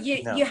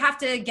have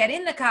to get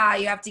in the car.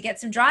 You have to get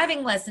some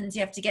driving lessons.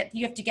 You have to get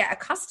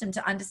accustomed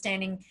to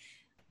understanding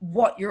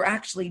what you're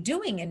actually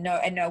doing and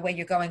know where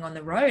you're going on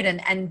the road.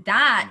 And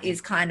that is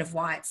kind of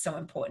why it's so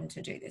important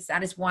to do this.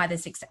 That is why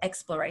this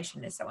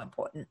exploration is so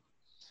important.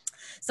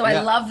 So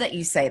I love that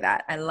you say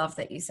that.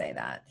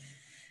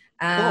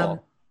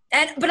 Cool.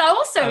 But I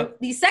also,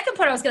 the second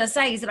point I was going to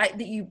say is that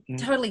you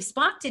totally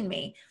sparked in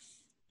me.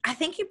 I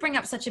think you bring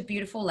up such a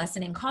beautiful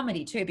lesson in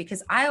comedy too,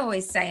 because I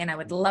always say, and I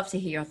would love to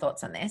hear your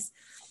thoughts on this,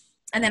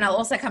 and then I'll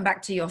also come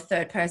back to your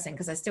third person,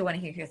 because I still want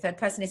to hear who your third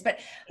person is. But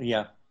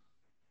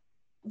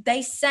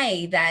they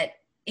say that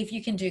if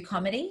you can do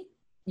comedy,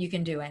 you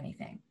can do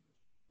anything.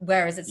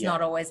 Whereas it's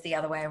not always the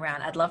other way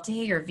around. I'd love to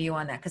hear your view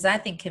on that, because I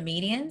think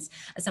comedians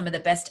are some of the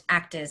best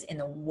actors in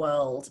the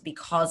world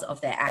because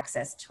of their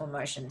access to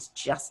emotions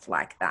just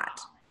like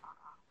that.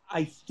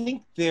 I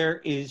think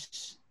there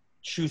is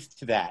truth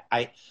to that.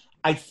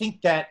 I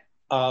think that,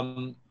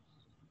 as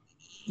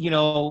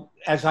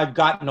I've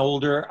gotten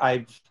older,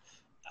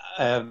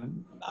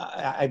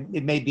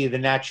 it may be the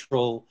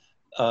natural,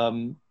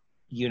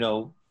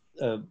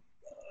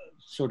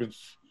 sort of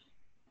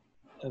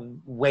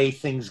way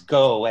things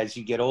go as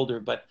you get older,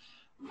 but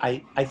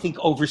I think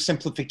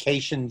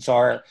oversimplifications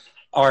are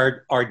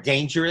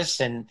dangerous,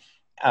 and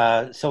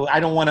so I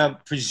don't want to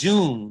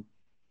presume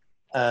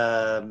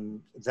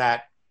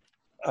that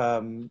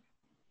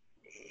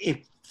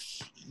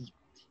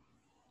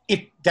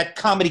if that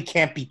comedy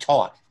can't be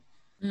taught,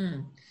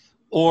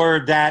 or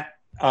that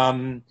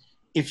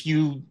if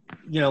you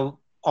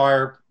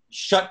are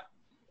shut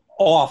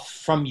off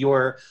from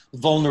your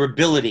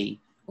vulnerability,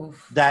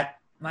 that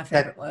my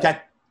favorite word.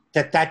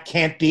 that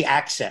can't be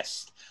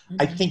accessed.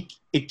 I think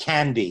it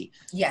can be.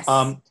 Yes.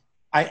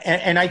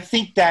 I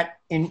think that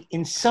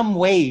in some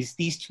ways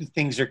these two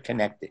things are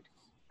connected,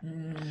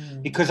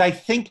 because I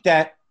think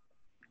that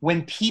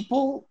when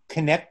people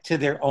connect to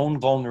their own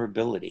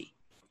vulnerability,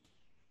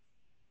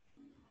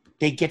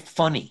 they get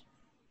funny.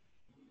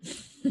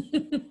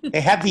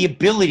 They have the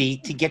ability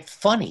to get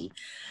funny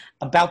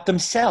about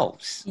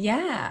themselves.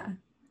 Yeah.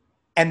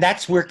 And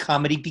that's where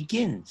comedy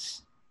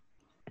begins.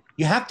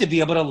 You have to be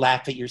able to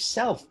laugh at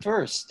yourself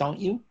first, don't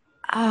you?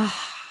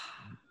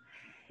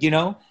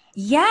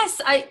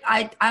 Yes,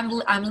 I'm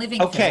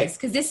living for this,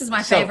 because this is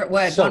my favorite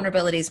word.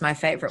 Vulnerability is my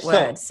favorite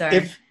word. So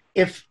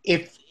if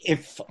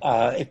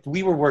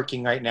we were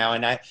working right now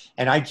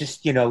and I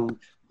just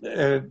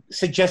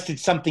suggested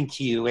something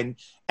to you and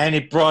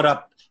it brought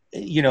up,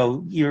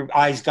 your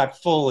eyes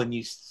got full and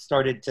you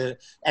started to,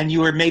 and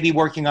you were maybe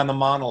working on the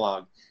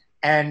monologue,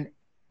 and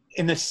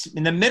in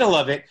the middle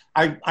of it,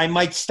 I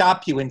might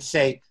stop you and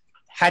say,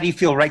 how do you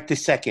feel right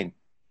this second,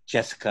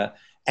 Jessica?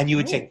 And you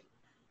would say,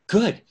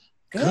 good.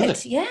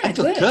 Yeah, I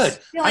feel good.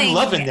 I'm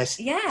loving this.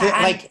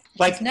 Yeah.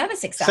 Like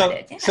nervous,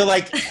 excited.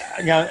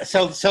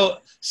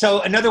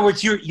 So in other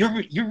words,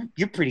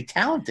 you're pretty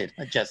talented,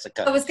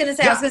 Jessica. I was going to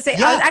say, I was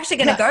actually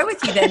going to go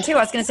with you then too.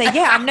 I was going to say,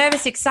 I'm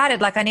nervous,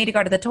 excited. Like I need to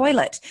go to the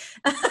toilet.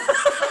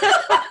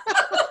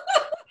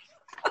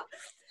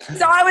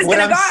 So I was going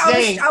to go.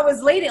 I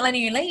was letting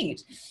you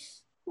lead.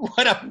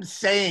 What I'm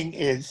saying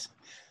is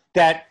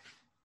that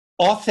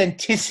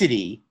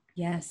authenticity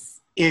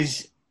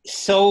is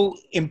so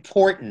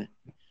important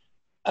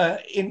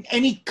in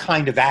any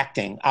kind of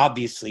acting,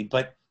 obviously,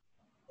 but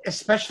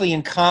especially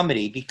in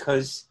comedy,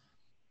 because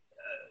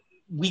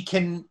we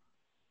can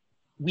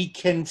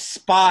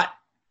spot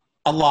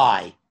a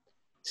lie.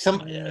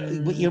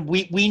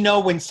 We know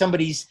when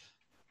somebody's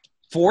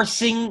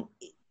forcing,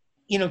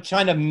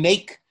 trying to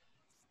make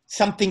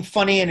something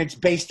funny, and it's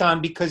based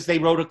on because they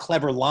wrote a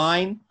clever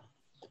line,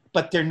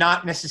 but they're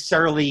not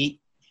necessarily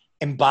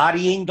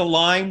embodying the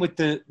line with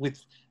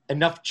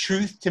enough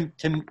truth to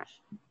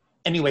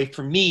anyway,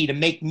 for me, to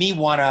make me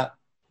want to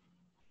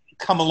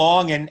come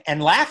along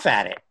and laugh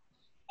at it.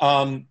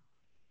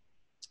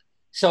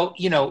 So,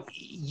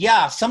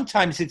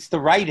 sometimes it's the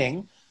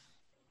writing,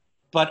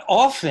 but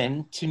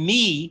often, to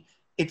me,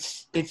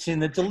 it's in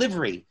the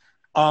delivery.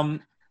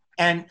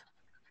 And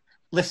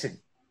listen,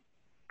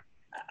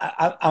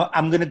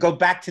 I'm going to go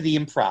back to the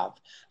improv.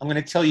 I'm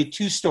going to tell you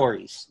 2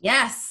 stories.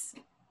 Yes,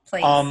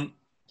 please.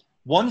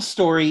 One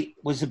story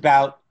was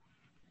about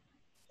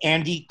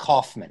Andy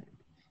Kaufman.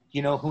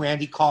 You know who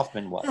Andy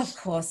Kaufman was? Of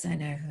course I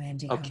know who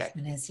Andy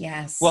Kaufman is,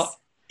 yes. Well,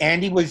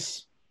 Andy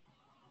was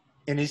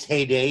in his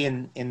heyday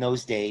in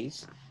those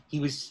days. He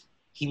was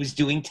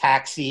doing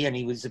Taxi, and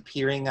he was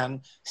appearing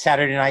on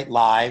Saturday Night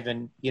Live,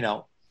 and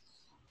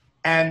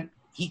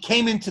he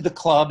came into the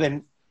club,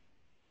 and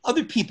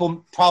other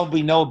people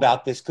probably know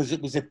about this because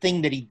it was a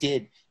thing that he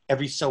did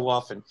every so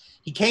often.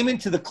 He came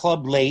into the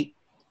club late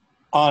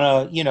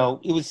on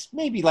it was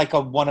maybe like a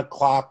 1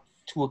 o'clock,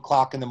 2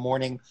 o'clock in the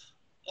morning,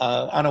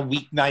 on a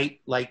weeknight,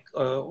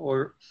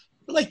 or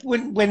like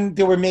when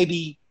there were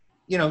maybe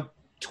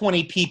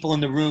 20 people in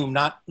the room.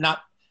 Not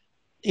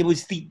it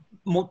was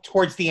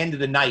towards the end of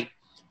the night.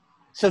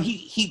 So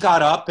he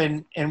got up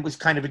and was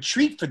kind of a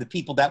treat for the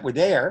people that were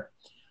there.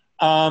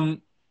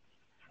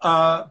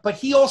 But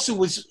he also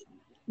was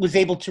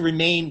able to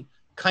remain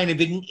kind of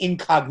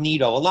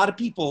incognito. A lot of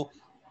people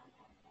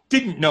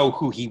didn't know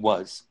who he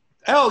was.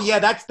 Oh yeah,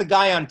 that's the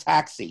guy on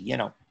Taxi,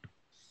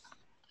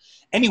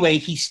 Anyway,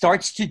 he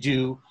starts to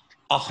do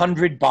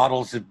 100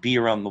 bottles of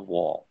beer on the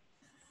wall.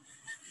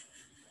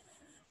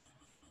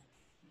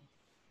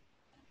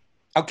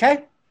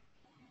 Okay?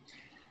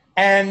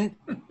 And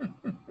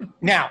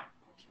now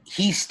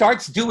he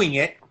starts doing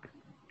it,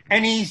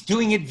 and he's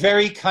doing it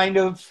very kind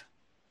of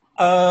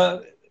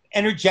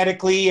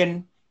energetically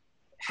and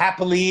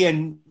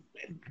happily,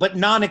 but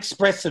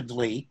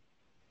non-expressively.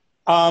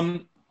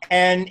 And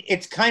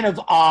it's kind of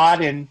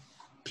odd, and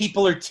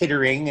people are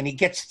tittering, and he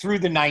gets through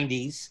the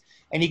 90s,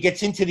 and he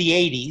gets into the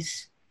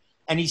 80s,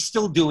 and he's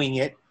still doing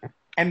it.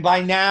 And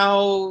by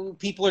now,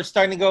 people are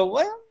starting to go,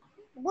 well,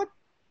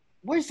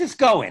 where's this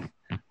going?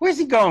 Where's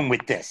he going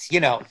with this?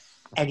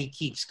 And he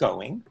keeps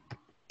going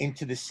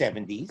into the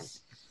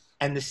 70s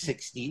and the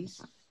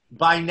 60s.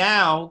 By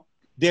now,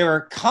 there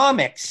are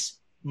comics,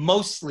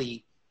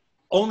 mostly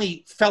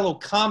only fellow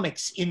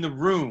comics in the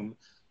room,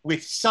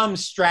 with some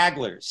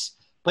stragglers.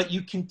 But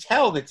you can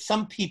tell that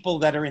some people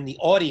that are in the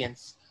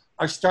audience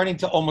are starting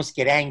to almost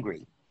get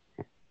angry.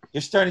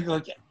 They're starting to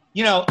look,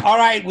 all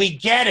right, we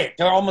get it.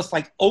 They're almost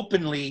like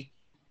openly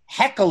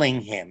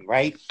heckling him,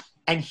 right?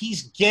 And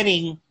he's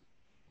getting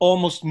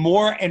almost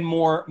more and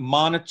more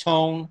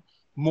monotone,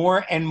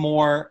 more and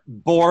more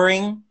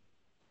boring,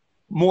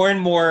 more and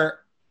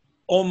more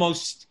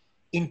almost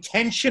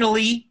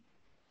intentionally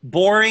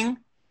boring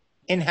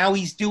in how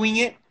he's doing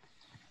it.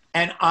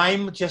 And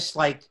I'm just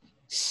like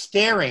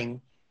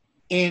staring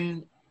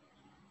in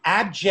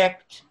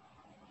abject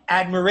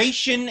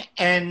admiration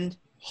and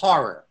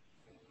horror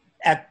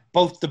at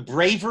both the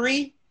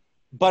bravery,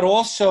 but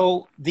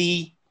also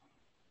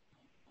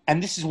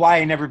and this is why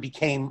I never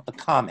became a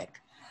comic,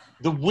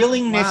 the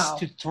willingness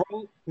to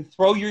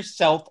throw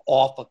yourself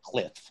off a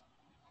cliff.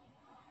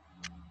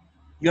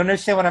 You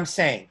understand what I'm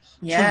saying?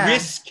 Yeah.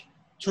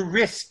 To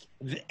risk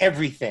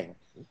everything.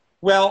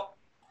 Well,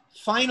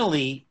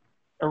 finally,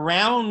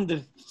 around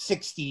the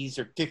 60s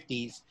or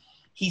 50s,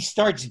 he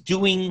starts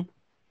doing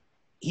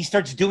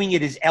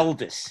it as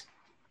Elvis.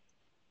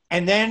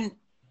 And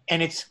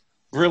it's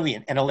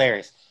brilliant and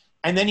hilarious.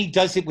 And then he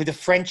does it with a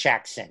French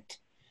accent.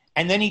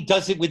 And then he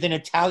does it with an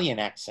Italian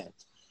accent.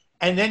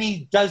 And then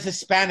he does a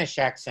Spanish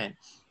accent.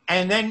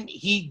 And then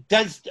he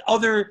does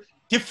other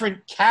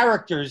different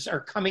characters are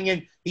coming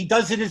in. He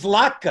does it as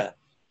Latka.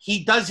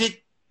 He does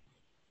it,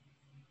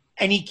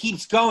 and he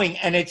keeps going.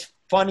 And it's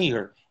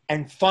funnier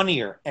and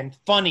funnier and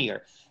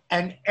funnier.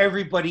 And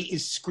everybody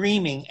is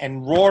screaming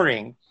and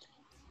roaring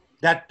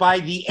that by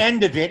the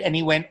end of it, and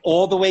he went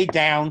all the way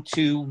down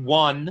to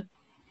 1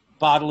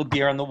 bottle of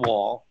beer on the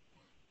wall,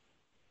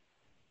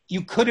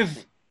 you could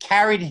have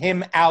carried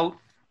him out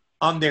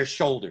on their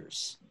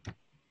shoulders.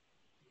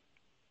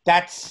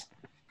 That's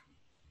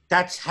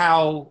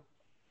how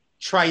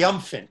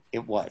triumphant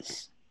it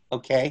was,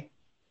 okay?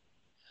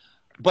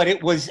 But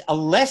it was a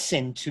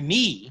lesson to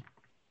me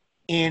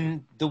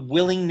in the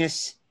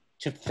willingness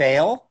to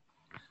fail,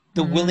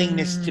 the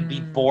willingness to be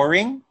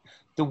boring,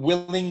 the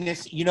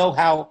willingness,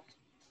 how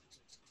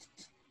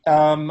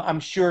I'm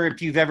sure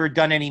if you've ever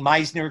done any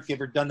Meisner, if you've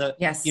ever done the,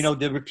 yes.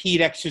 The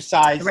repeat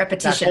exercise, the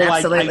repetition, that whole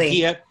absolutely.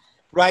 idea,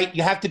 right?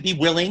 You have to be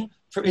willing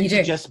for it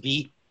to just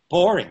be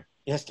boring.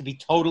 It has to be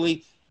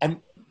totally, and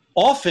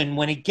often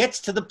when it gets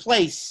to the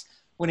place,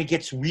 when it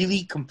gets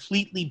really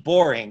completely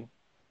boring,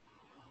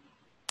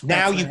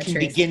 now you can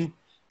begin,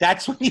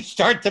 that's when you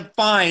start to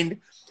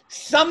find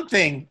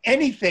something,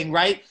 anything,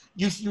 right?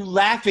 You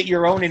laugh at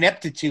your own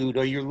ineptitude,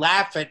 or you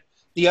laugh at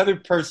the other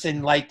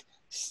person, like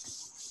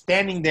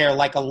standing there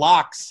like a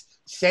lox,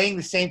 saying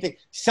the same thing.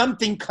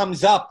 Something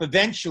comes up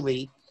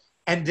eventually,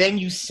 and then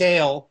you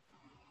sail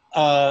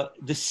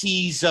the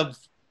seas of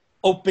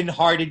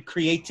open-hearted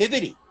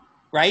creativity,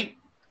 right?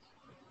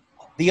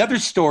 The other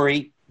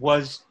story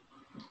was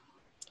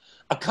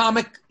a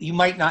comic you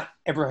might not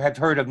ever have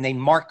heard of named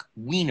Mark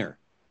Weiner.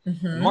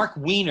 Mm-hmm. Mark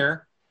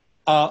Weiner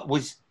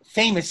was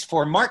famous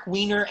for Mark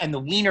Weiner and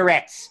the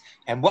Weinerettes.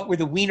 And what were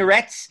the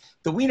Weinerettes?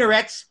 The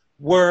Weinerettes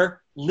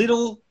were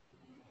little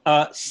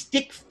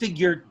stick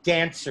figure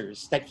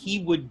dancers that he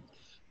would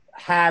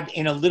have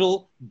in a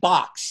little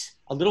box,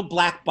 a little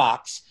black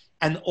box,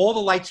 and all the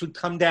lights would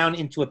come down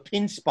into a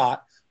pin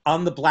spot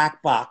on the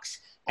black box,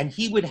 and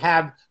he would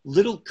have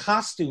little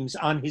costumes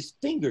on his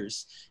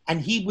fingers,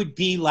 and he would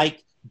be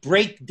like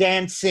break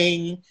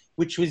dancing,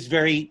 which was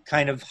very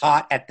kind of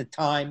hot at the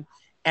time,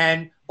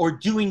 or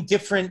doing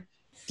different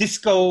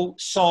disco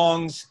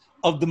songs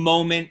of the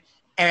moment,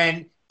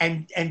 and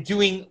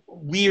doing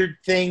weird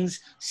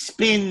things,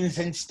 spins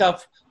and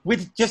stuff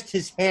with just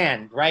his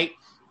hand, right?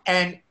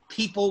 And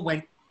people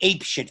went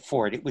apeshit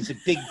for it. It was a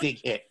big, big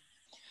hit.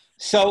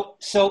 So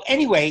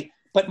anyway,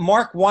 but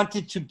Mark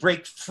wanted to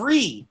break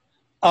free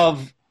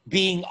of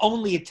being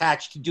only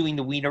attached to doing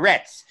the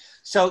Weinerettes.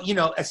 So,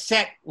 a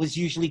set was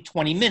usually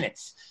 20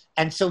 minutes.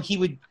 And so he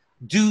would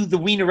do the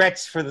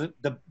Weinerettes for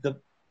the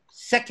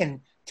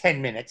second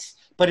 10 minutes.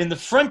 But in the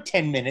front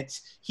 10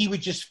 minutes, he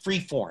would just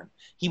freeform.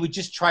 He would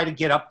just try to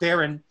get up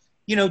there and,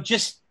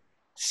 just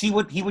see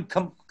what he could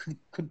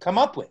come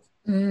up with.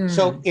 Mm.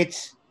 So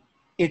it's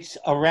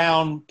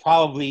around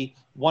probably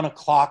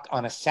 1:00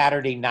 on a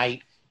Saturday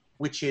night,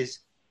 which is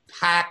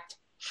packed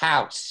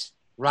house,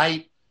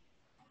 right?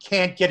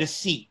 Can't get a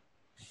seat.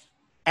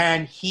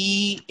 And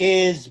he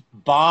is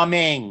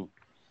bombing.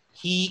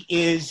 He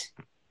is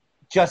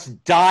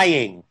just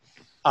dying.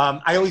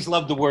 I always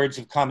love the words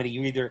of comedy.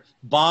 You're either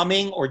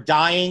bombing or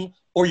dying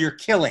or you're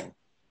killing.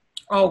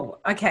 Oh,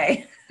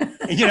 okay. But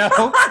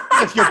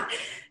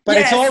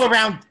yes.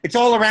 It's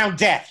all around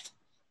death,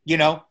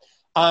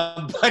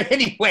 But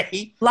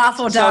anyway. Laugh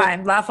or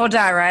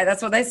die, right?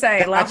 That's what they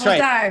say. Laugh or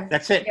die.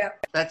 That's it.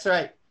 Yep. That's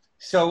right.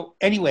 So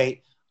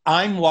anyway,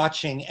 I'm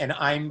watching and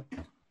I'm,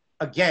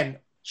 again,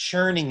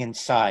 churning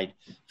inside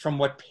from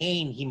what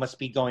pain he must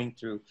be going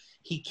through.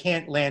 He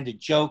can't land a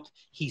joke.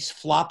 He's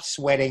flop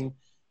sweating.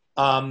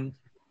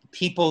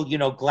 People,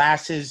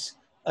 glasses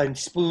and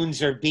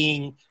spoons are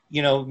being,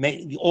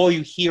 all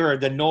you hear are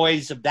the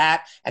noise of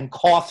that and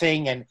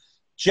coughing, and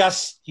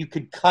just, you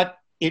could cut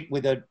it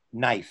with a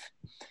knife.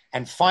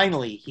 And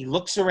finally, he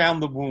looks around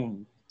the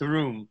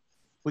room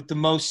with the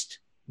most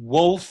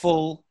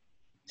woeful,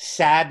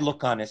 sad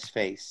look on his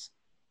face.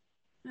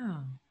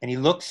 Oh. And he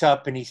looks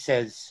up and he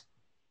says,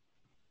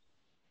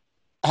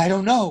 I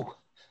don't know.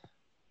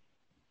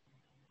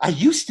 I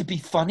used to be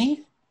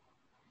funny.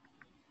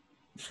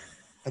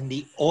 And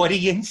the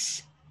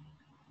audience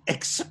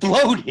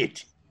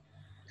exploded.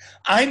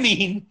 I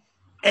mean,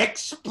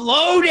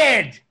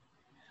 exploded.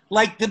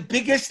 Like the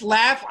biggest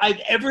laugh I've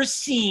ever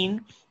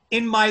seen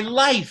in my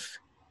life.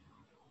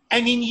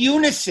 And in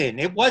unison.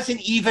 It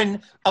wasn't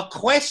even a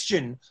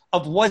question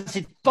of was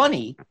it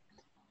funny,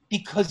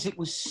 because it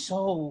was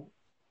so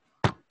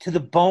to the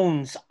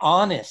bones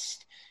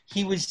honest.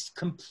 He was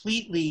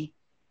completely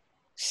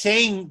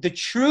saying the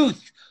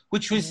truth,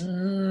 which was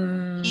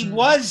he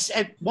was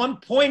at one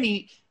point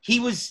he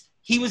was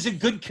a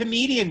good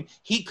comedian.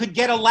 He could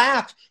get a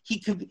laugh.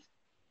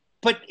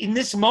 But in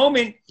this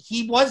moment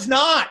he was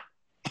not.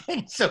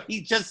 And so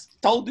he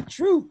just told the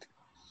truth.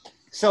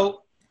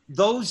 So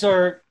those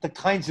are the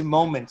kinds of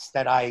moments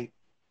that I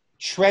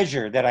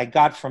treasure, that I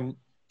got from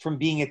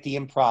being at the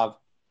Improv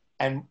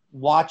and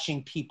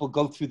watching people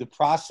go through the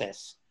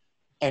process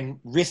and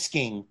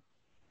risking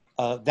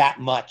that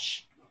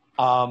much.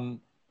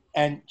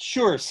 And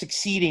sure,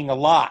 succeeding a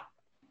lot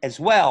as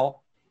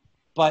well.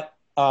 But,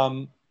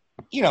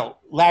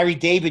 Larry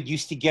David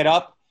used to get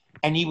up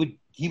and he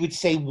would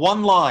say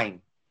one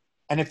line.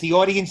 And if the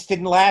audience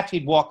didn't laugh,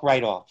 he'd walk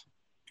right off.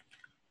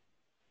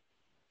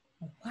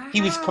 Wow. He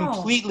was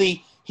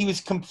completely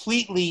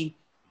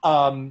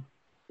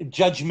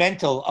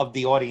judgmental of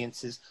the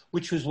audiences,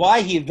 which was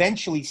why he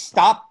eventually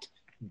stopped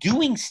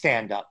doing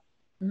stand-up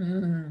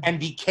and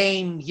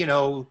became,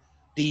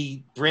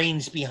 the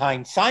brains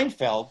behind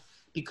Seinfeld,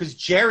 because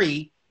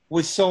Jerry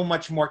was so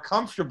much more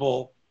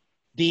comfortable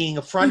being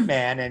a front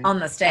man and on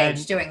the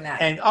stage doing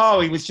that. And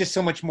he was just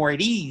so much more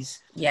at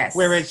ease. Yes.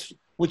 Whereas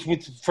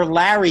for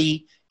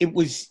Larry, it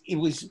was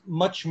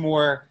much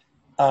more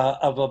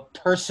of a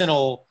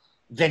personal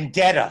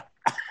vendetta,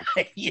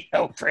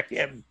 for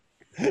him.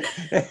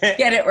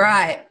 Get it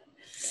right.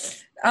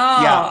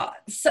 Yeah. Oh,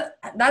 so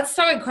that's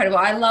so incredible.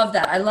 I love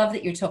that. I love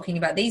that you're talking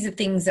about these are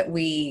things that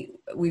we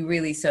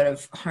really sort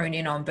of hone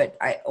in on, but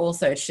I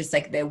also it's just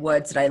like they're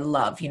words that I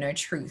love,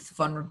 truth,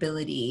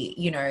 vulnerability,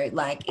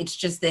 like it's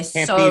just they're Can't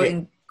beat so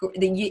it.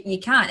 you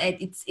can't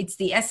it's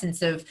the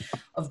essence of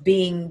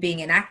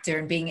being an actor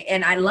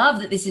and I love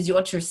that this is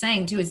what you're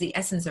saying too is the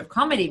essence of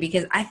comedy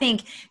because I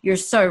think you're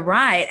so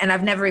right and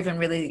I've never even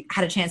really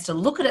had a chance to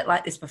look at it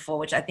like this before,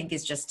 which I think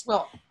is just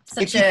Well,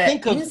 such if you a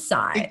think of if,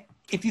 insight.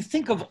 if you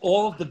think of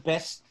all of the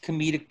best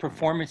comedic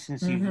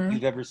performances Mm-hmm.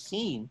 you've ever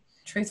seen,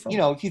 Truthful.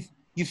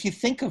 if you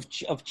think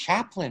of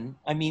Chaplin,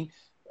 I mean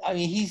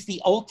he's the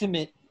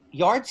ultimate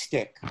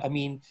yardstick. I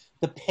mean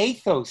the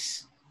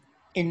pathos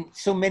in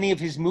so many of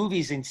his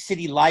movies in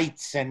City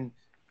Lights and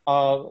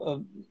uh, uh,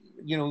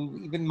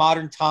 even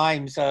Modern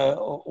Times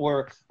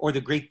or The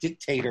Great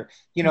Dictator.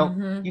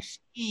 Mm-hmm.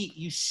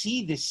 You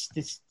see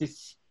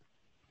this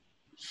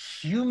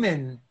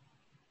human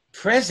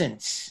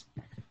presence,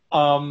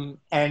 and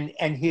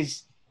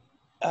his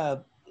uh,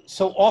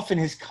 so often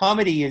his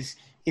comedy is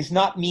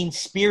not mean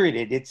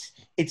spirited.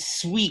 It's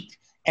sweet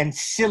and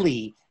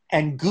silly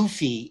and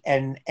goofy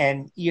and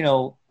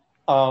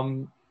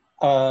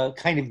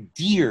kind of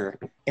dear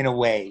in a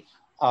way.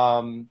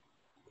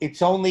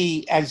 It's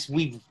only as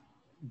we've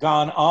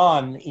gone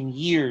on in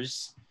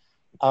years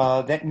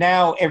that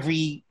now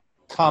every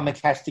comic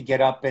has to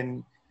get up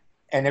and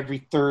every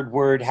third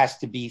word has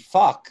to be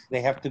fuck.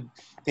 They have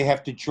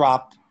to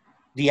drop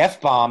the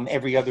F bomb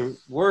every other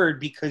word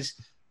because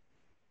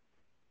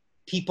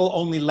people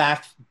only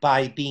laugh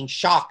by being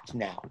shocked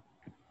now.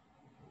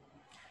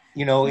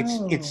 Oh.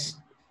 It's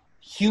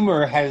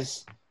humor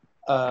has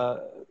uh,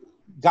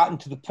 gotten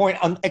to the point,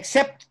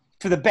 except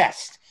for the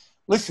best.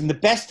 Listen, the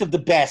best of the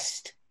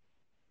best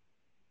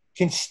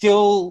can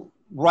still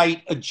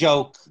write a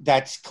joke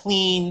that's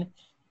clean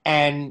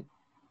and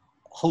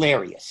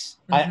hilarious.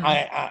 Mm-hmm.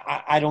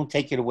 I don't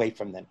take it away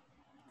from them.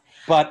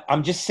 But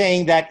I'm just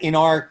saying that in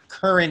our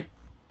current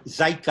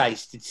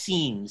zeitgeist, it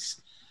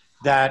seems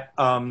that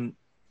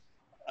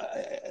uh,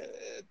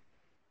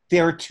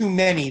 there are too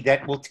many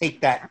that will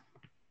take that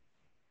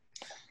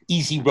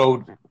easy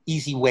road,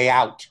 easy way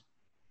out,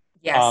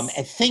 Yes.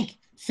 and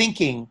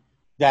thinking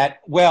that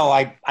well,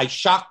 I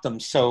shocked them,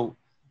 so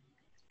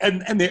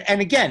and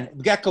again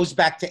that goes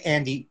back to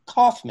Andy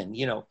Kaufman.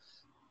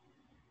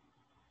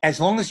 As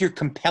long as you're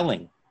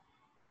compelling,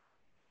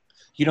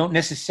 you don't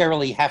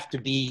necessarily have to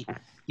be,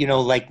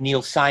 like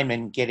Neil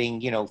Simon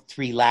getting,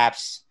 three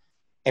laughs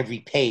every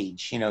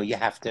page. You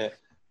have to,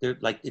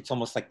 like, it's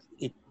almost like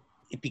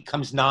it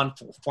becomes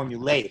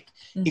non-formulaic.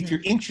 If Mm-hmm.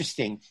 you're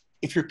interesting,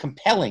 if you're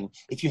compelling,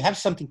 if you have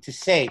something to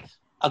say,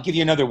 I'll give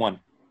you another one.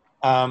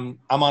 I'm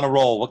on a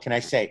roll. What can I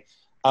say?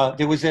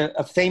 There was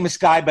a famous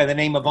guy by the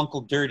name of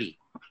Uncle Dirty.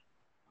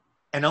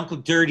 And Uncle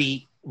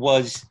Dirty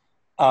was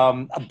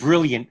a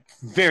brilliant,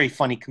 very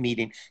funny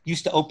comedian.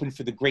 Used to open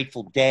for the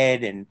Grateful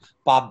Dead and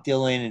Bob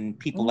Dylan and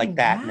people like Oh,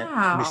 that in the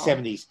wow.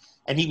 70s.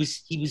 And he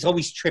was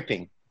always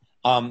tripping.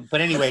 But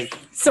anyway,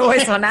 It's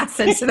always on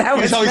acid, so that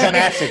he was was always on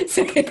very. acid.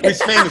 He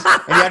was famous,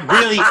 and he had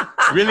really,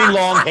 really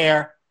long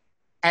hair.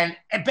 And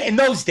in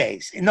those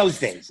days, No,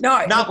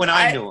 not look, when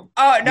I knew him,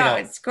 oh you no, know.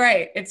 it's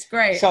great. It's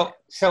great. So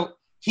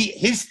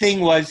his thing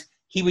was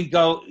he would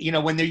go,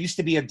 when there used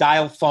to be a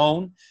dial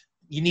phone,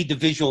 you need the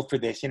visual for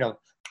this,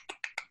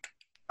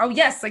 Oh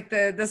yes, like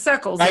the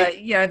circles. right?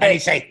 And he'd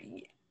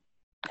say,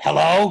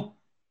 "Hello,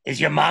 is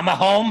your mama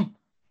home?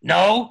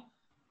 No,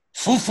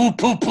 foo foo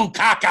poo poo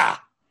caca."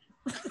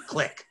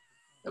 Click.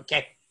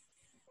 Okay,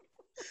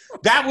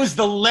 that was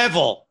the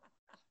level.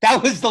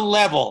 That was the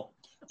level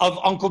of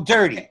Uncle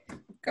Dirty.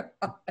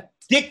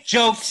 Dick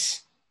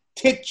jokes,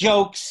 tit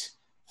jokes,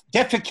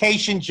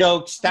 defecation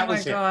jokes. Oh That my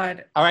was it.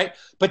 God. All right.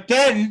 But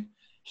then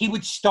he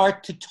would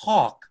start to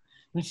talk.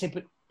 And he'd say,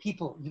 but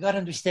people, you got to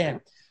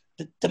understand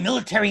the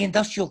military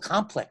industrial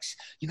complex.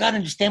 You got to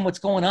understand what's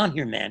going on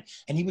here, man.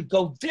 And he would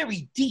go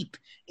very deep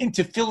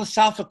into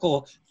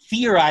philosophical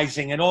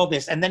theorizing and all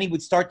this. And then he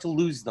would start to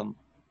lose them.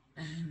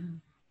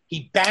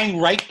 He'd bang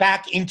right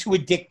back into a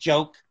dick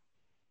joke.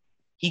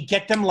 He'd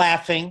get them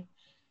laughing.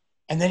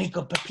 And then he'd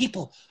go, but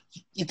people,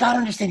 you got to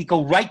understand, he'd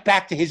go right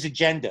back to his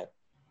agenda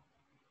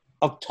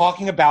of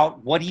talking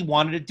about what he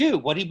wanted to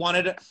do,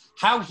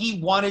 how he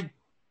wanted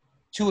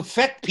to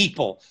affect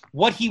people,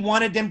 what he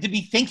wanted them to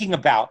be thinking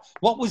about,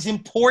 what was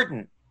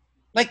important.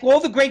 Like all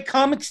the great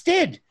comics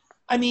did.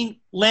 I mean,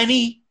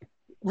 Lenny,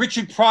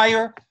 Richard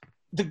Pryor,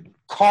 the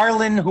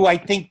Carlin, who I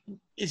think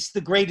is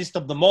the greatest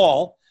of them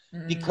all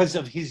because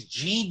of his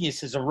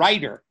genius as a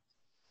writer,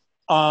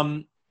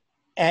 and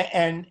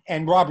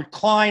Robert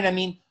Klein. I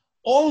mean,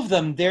 all of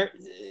them. They're,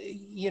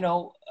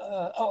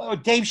 or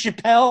Dave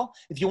Chappelle,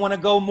 if you want to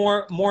go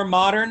more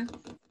modern.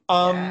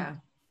 Yeah.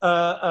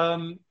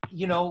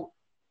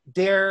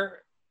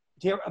 They're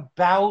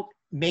about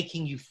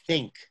making you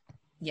think.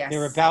 Yes.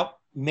 They're about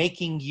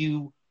making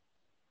you,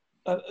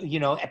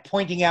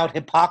 pointing out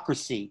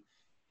hypocrisy,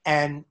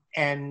 and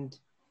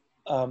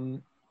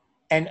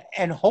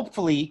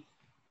hopefully,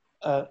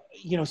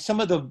 some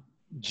of the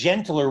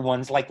gentler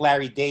ones like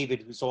Larry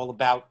David, who's all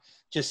about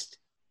just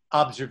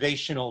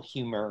observational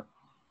humor,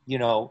 you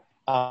know,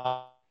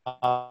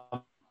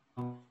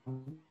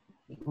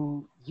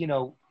 who, you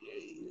know,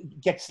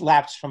 gets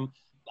laughs from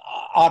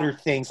odder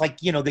things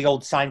like, you know, the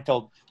old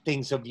Seinfeld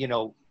things of, you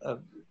know,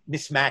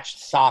 mismatched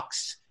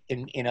socks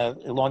in a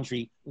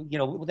laundry, you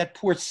know, that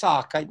poor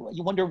sock.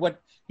 You wonder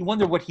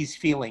what he's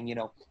feeling, you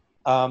know,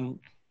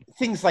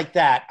 things like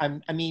that.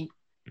 I mean,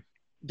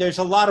 there's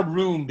a lot of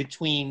room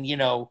between, you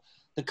know,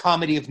 the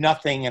comedy of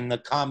nothing and the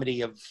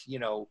comedy of, you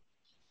know,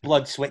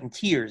 blood, sweat, and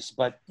tears.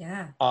 But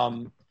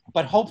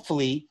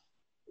hopefully,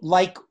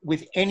 like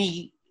with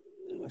any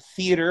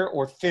theater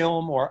or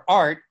film or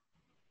art,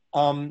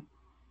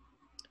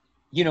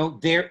 you know,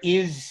 there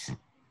is,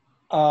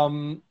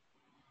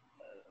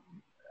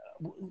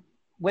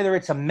 whether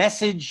it's a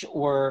message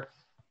or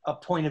a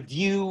point of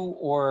view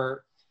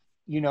or,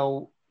 you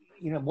know,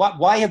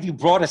 why have you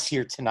brought us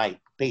here tonight?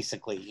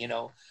 Basically, you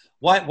know,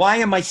 why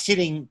am I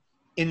sitting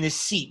in this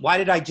seat? Why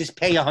did I just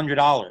pay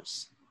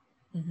 $100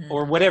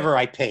 or whatever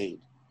I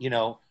paid? You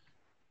know,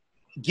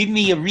 give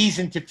me a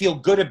reason to feel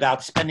good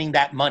about spending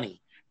that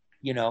money,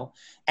 you know?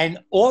 And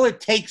all it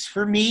takes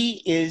for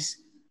me is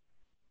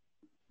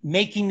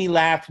making me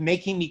laugh,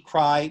 making me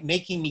cry,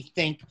 making me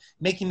think,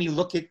 making me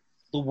look at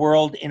the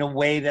world in a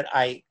way that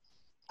I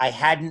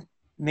hadn't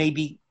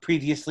maybe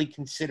previously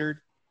considered.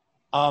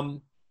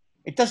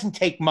 It doesn't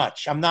take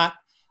much. I'm not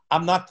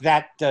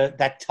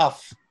that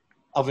tough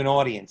of an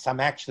audience. I've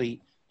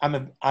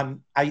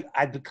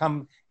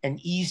become an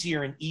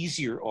easier and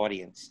easier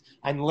audience.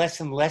 I'm less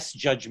and less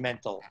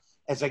judgmental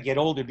as I get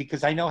older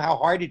because I know how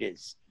hard it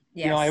is.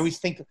 Yes. You know, I always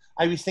think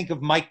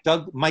of Mike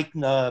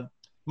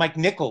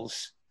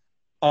Nichols,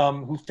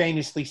 who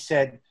famously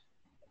said,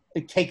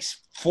 it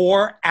takes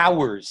 4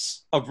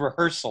 hours of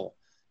rehearsal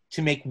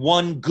to make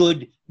one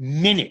good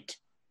minute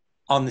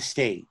on the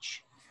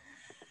stage.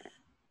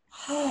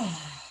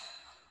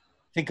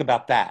 Think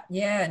about that.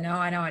 Yeah, no,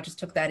 I know. I just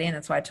took that in.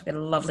 That's why I took a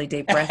lovely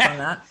deep breath on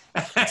that.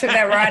 I took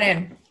that right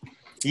in.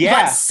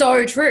 Yeah. But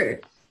so true.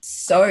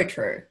 So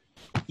true.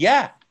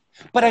 Yeah.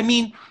 But I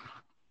mean,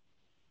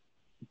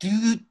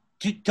 you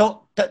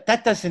don't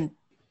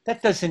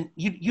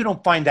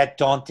find that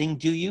daunting,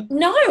 do you?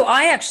 No,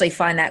 I actually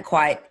find that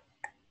quite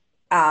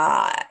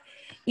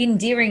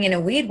endearing in a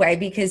weird way,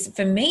 because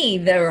for me,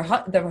 the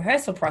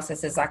rehearsal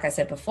process is, like I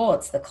said before,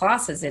 it's the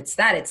classes, it's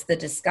the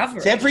discovery.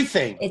 It's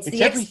everything. It's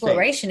the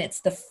exploration.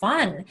 It's the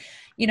fun.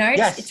 You know,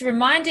 yes. It's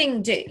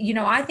reminding, you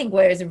know, I think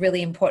where is a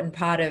really important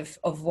part of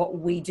what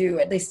we do,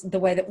 at least the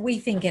way that we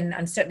think,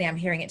 and certainly I'm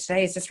hearing it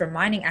today, is just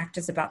reminding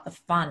actors about the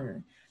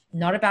fun.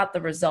 Not about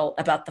the result,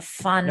 about the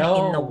fun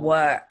in the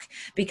work,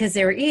 because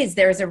there is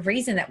a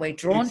reason that we're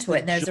drawn to it,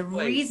 and there's a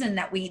reason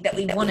that we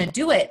want to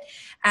do it.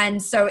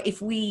 And so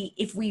if we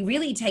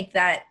really take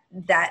that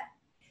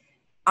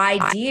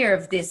idea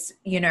of this,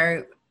 you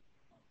know,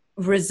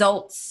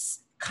 results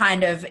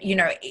kind of, you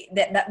know,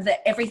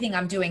 that everything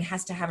I'm doing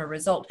has to have a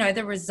result. No,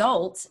 the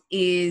result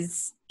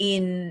is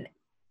in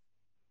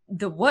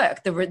the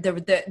work.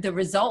 The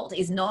result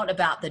is not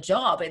about the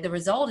job. The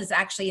result is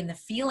actually in the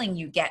feeling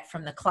you get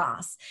from the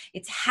class.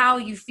 It's how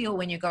you feel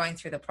when you're going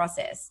through the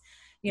process,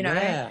 you know.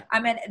 Yeah. I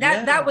mean,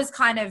 that was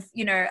kind of,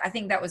 you know, I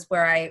think that was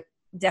where I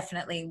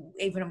definitely,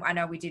 even I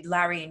know we did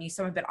Larry and you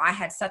saw me, but I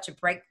had such a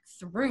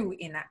breakthrough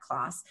in that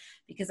class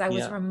because I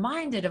was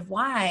reminded of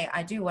why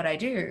I do what I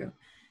do.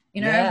 You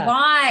know,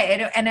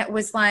 why? And it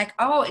was like,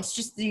 oh, it's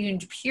just the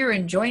pure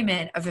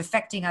enjoyment of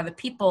affecting other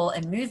people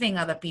and moving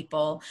other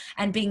people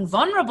and being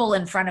vulnerable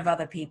in front of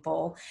other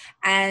people,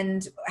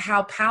 and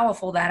how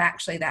powerful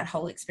that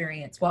whole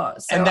experience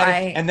was. So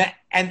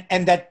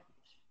and that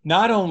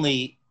not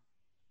only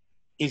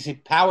is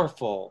it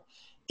powerful,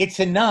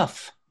 it's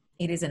enough.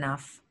 It is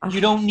enough. Oh.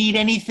 You don't need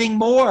anything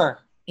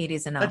more. It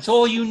is enough. That's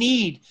all you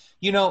need.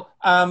 You know,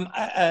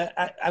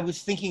 I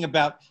was thinking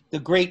about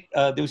there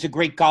was a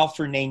great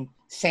golfer named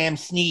Sam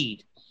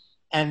Snead,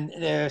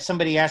 and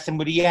somebody asked him,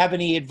 "Well, do you have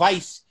any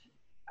advice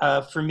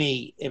for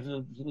me?" If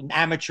an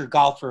amateur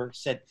golfer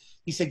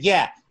he said,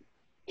 "Yeah,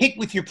 hit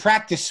with your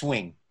practice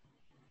swing."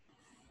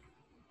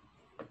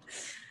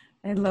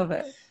 I love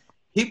it.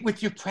 Hit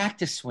with your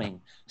practice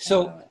swing.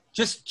 So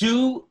just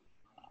do,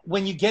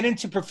 when you get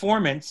into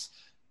performance,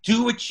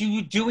 do what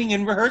you're doing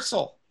in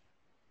rehearsal.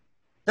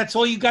 That's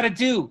all you got to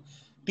do,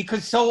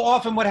 because so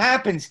often what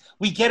happens,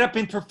 we get up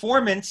in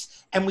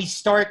performance and we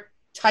start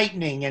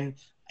tightening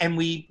and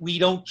we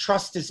don't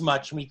trust as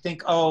much, and we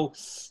think, oh,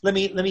 let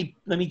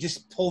me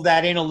just pull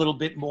that in a little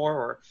bit more,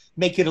 or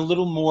make it a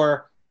little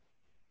more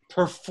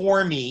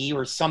performy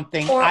or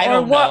something. I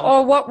don't know.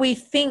 Or what we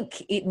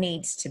think it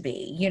needs to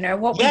be, you know,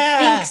 what we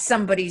think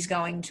somebody's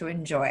going to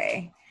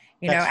enjoy,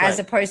 you know, as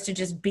opposed to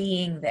just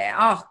being there.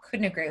 Oh,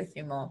 couldn't agree with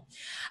you more.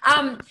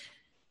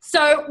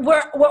 So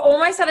we're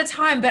almost out of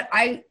time, but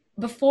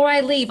before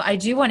I leave, I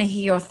do want to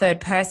hear your third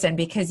person,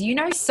 because you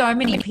know so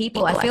many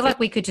people. I feel like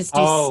we could just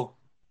do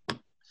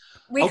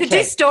could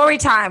do story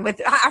time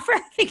with.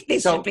 I think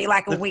this should be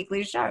like a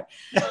weekly show.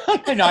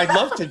 No, I'd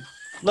love to.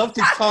 love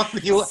to talk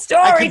with you.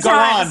 Story Go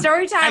time. on.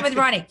 Story time with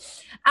Ronnie.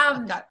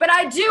 But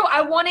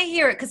I want to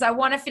hear it because I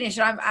want to finish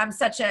it. I'm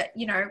such a,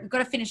 we've got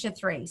to finish at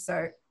 3.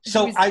 So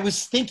I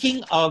was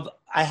thinking of,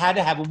 I had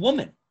to have a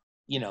woman,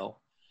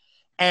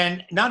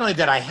 and not only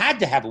that I had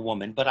to have a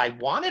woman, but I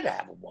wanted to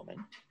have a woman.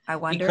 I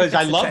wonder because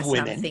if it's I love the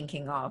women. I'm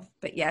thinking of,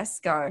 but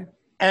yes, go.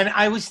 And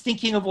I was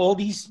thinking of all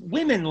these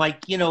women,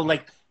 like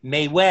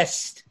Mae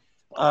West,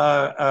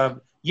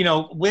 women,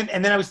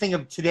 and then I was thinking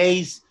of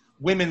today's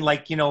women,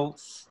 like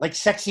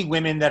sexy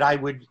women that I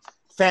would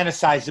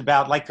fantasize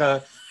about, like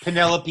a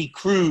Penelope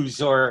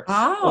Cruz or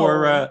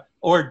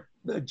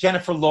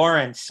Jennifer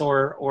Lawrence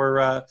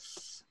or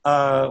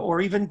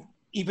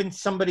even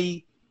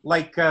somebody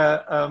like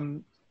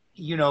Gilda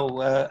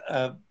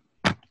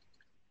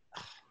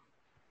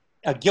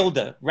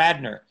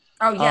Radner.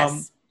 Oh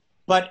yes.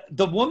 But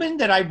the woman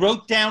that I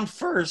wrote down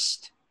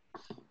first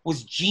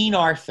was Jean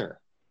Arthur.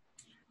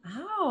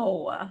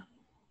 Oh.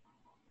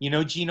 You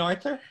know Jean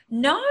Arthur?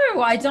 No,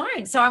 I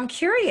don't. So I'm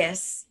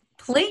curious.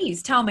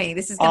 Please tell me.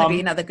 This is going to be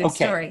another good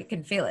story. I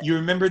can feel it. You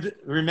remember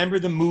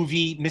the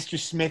movie Mr.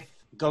 Smith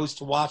Goes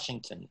to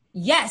Washington?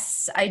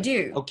 Yes, I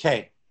do.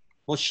 Okay.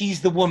 Well,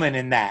 she's the woman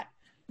in that.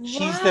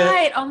 She's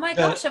oh my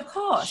gosh, of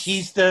course.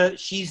 She's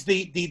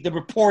the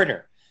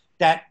reporter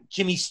that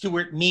Jimmy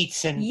Stewart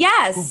meets and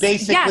who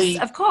basically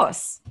of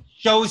course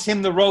shows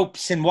him the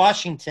ropes in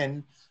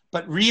Washington,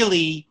 but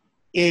really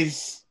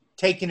is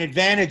taking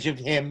advantage of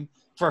him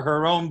for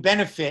her own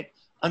benefit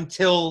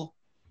until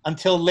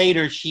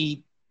later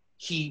she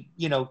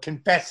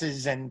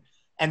confesses and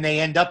they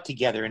end up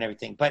together and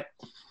everything. But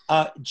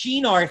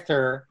Jean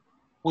Arthur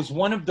was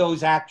one of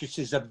those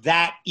actresses of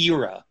that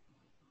era,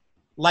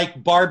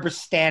 like Barbara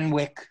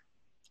Stanwyck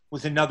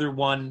was another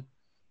one.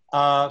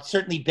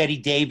 Certainly Bette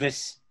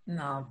Davis.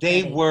 No,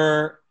 they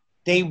were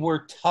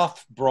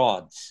tough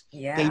broads.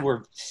 Yeah. They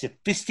were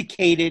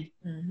sophisticated,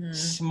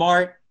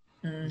 smart.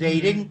 Mm-hmm. They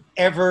didn't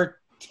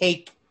ever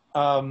take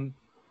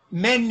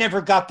men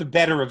never got the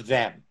better of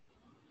them.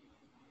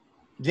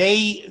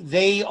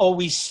 They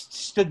always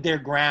stood their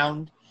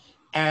ground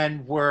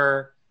and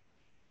were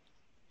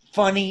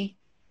funny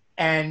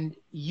and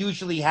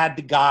usually had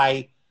the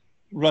guy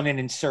running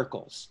in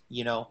circles,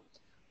 and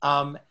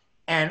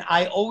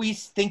I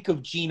always think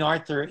of Jean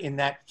Arthur in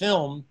that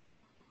film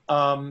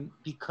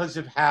because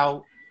of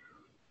how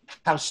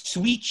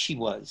sweet she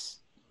was.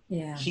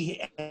 Yeah.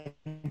 She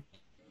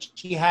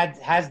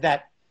has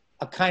that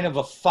a kind of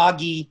a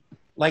foggy,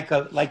 like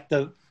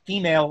the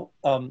female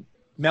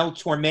Mel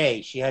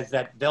Torme. She has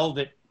that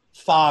velvet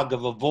fog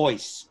of a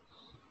voice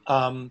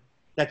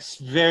that's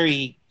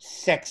very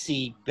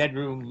sexy,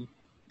 kind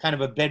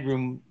of a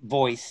bedroom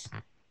voice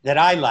that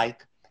I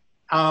like.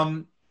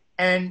 And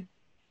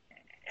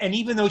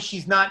even though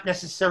she's not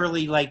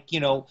necessarily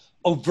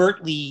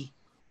overtly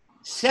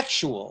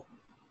sexual,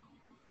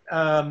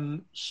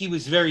 she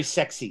was very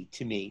sexy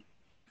to me.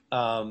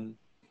 Well,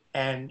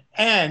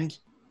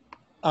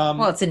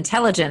 it's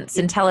intelligence.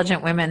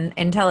 Intelligent women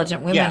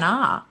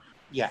are.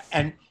 Yeah.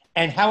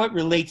 And how it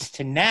relates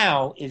to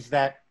now is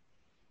that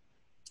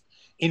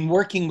in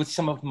working with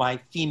some of my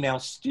female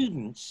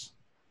students,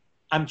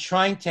 I'm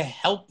trying to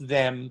help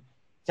them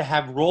to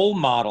have role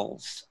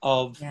models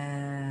of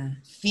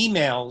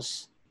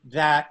females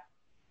that,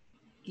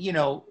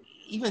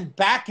 even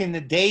back in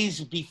the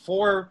days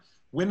before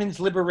women's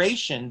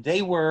liberation,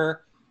 they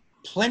were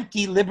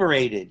plenty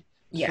liberated,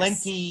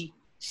 plenty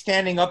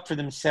standing up for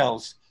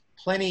themselves,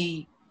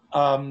 plenty,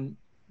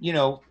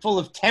 full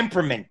of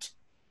temperament,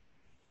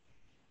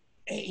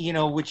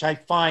 which I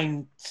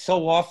find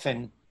so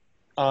often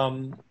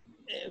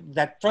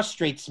that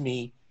frustrates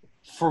me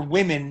for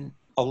women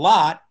a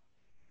lot,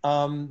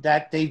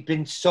 that they've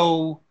been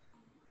so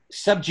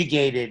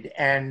subjugated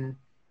and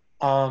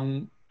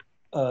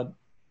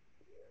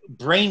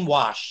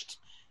brainwashed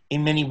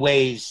in many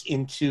ways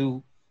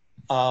into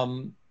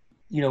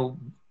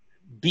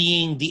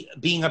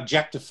being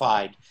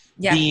objectified,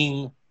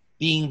 being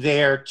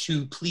there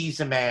to please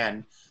a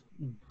man,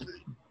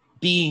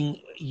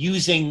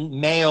 using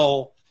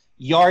male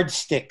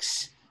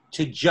yardsticks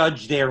to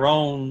judge their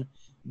own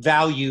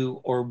value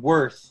or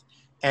worth,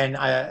 and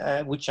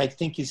which I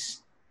think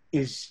is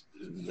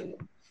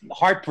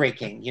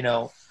heartbreaking,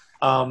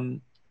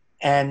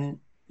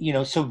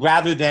 so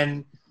rather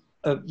than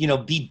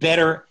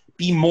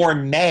be more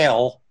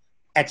male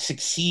at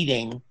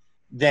succeeding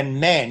than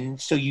men,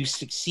 so you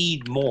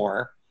succeed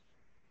more,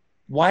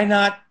 why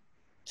not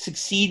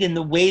succeed in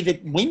the way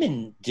that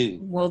women do?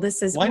 Well,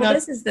 this is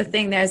the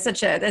thing. This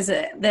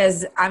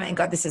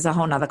is a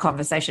whole nother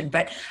conversation,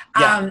 but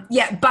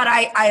but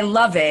I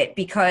love it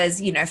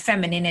because,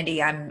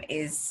 femininity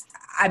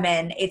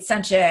it's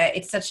such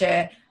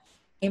a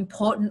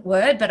important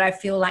word, but I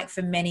feel like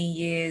for many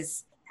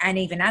years, and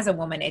even as a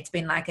woman, it's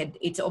been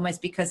it's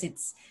almost because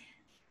it's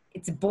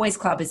it's a boys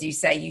club, as you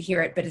say, you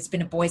hear it, but it's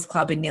been a boys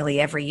club in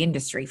nearly every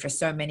industry for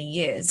so many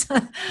years.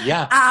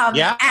 Yeah.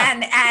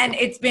 And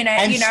it's been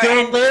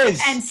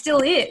and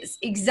still is.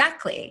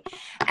 Exactly.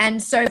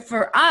 And so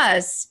for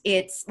us,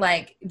 it's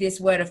like this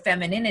word of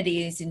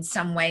femininity is in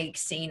some way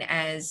seen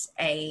as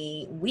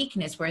a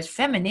weakness, whereas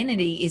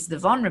femininity is the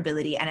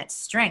vulnerability and its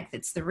strength.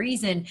 It's the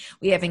reason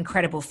we have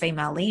incredible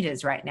female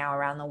leaders right now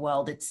around the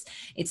world.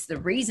 It's the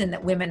reason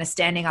that women are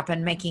standing up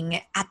and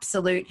making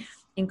absolute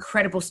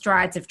incredible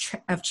strides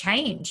of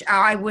change.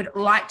 I would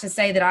like to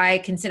say that I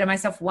consider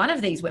myself one of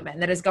these women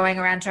that is going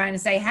around trying to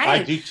say, hey,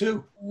 I do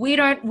too. We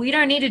don't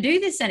need to do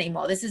this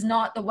anymore. This is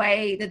not the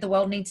way that the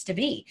world needs to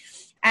be.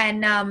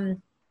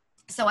 And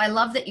so I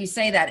love that you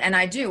say that. And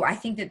I do. I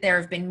think that there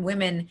have been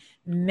women,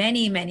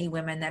 many, many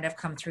women that have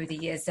come through the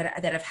years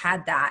that have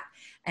had that.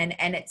 And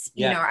it's,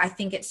 you know, I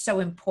think it's so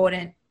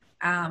important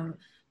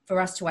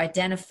for us to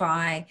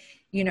identify,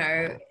 you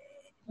know,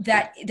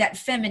 that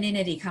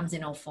femininity comes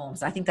in all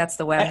forms. I think that's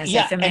the way I'm going to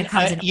say feminine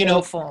comes in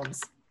all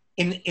forms.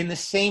 In the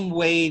same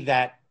way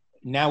that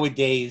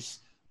nowadays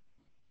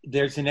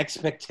there's an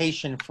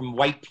expectation from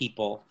white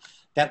people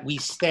that we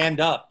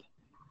stand up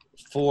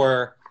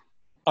for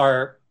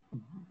our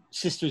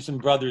sisters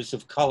and brothers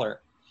of color,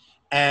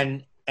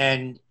 and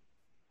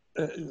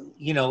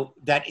you know,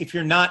 that if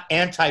you're not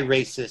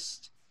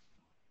anti-racist,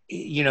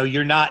 you know,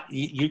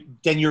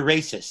 then you're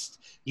racist.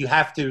 You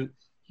have to,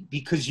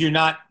 because you're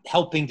not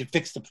helping to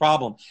fix the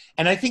problem.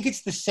 And I think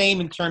it's the same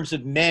in terms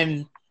of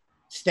men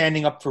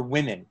standing up for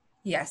women.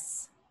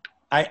 Yes.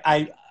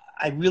 I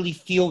really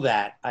feel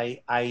that. I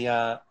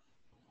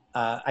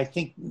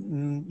think,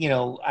 you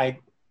know, I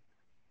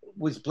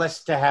was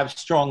blessed to have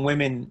strong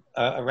women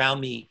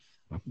around me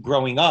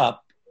growing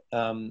up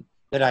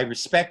that I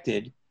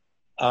respected.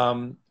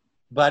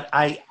 But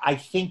I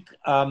think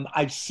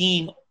I've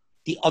seen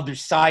the other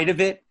side of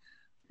it,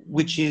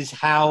 which is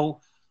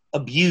how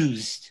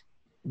abused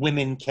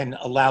women can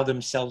allow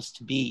themselves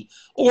to be,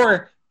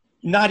 or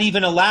not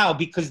even allow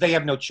because they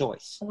have no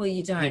choice. Well,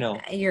 you don't. You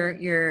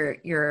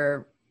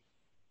know,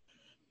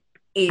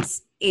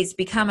 it's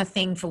become a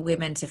thing for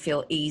women to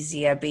feel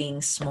easier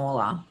being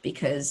smaller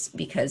because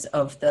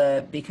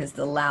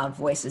the loud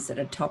voices that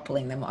are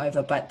toppling them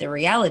over. But the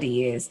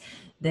reality is,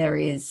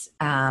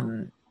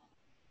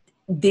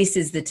 this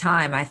is the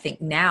time, I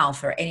think, now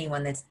for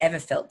anyone that's ever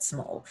felt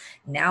small.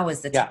 Now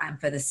is the time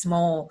for the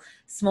small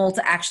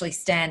to actually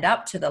stand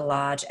up to the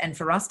large, and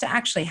for us to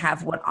actually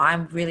have what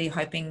I'm really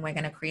hoping we're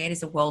going to create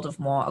is a world of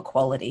more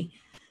equality.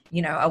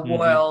 You know, a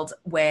world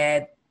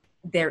where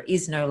there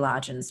is no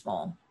large and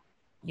small,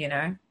 you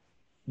know?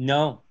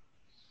 No,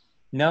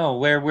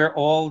 where we're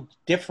all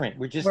different.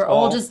 We're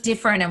all just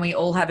different, and we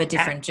all have a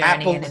different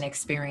journey and an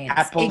experience.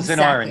 Apples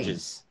and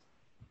oranges.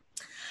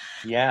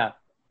 Yeah.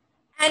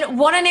 And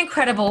what an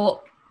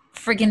incredible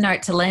friggin'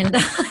 note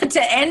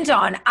to end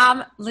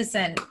on.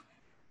 Listen,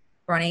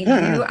 Ronnie,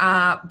 you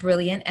are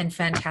brilliant and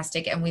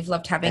fantastic, and we've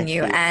loved having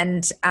you.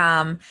 And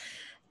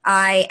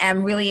I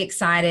am really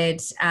excited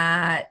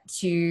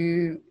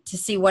to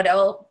see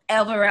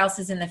whatever else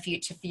is in the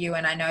future for you.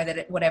 And I know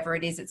that whatever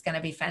it is, it's going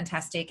to be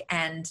fantastic.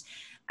 And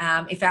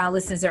if our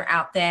listeners are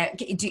out there,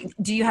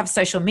 do you have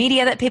social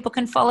media that people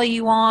can follow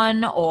you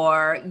on,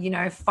 or, you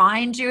know,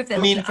 find you if they're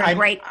looking for a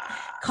great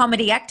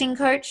comedy acting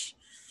coach?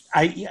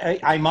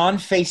 I'm on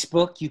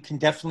Facebook. You can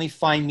definitely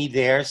find me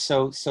there.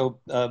 So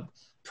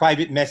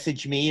private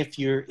message me if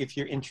you're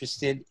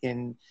interested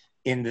in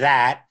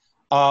that,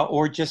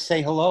 or just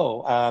say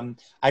hello.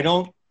 I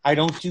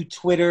don't do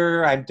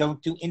Twitter. I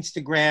don't do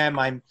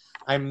Instagram.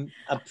 I'm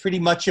pretty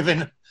much of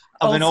an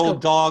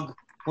old dog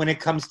when it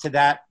comes to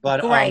that.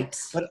 But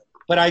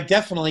but I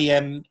definitely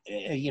am,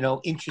 you know,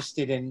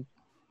 interested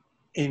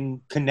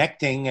in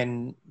connecting,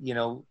 and, you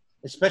know,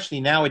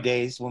 especially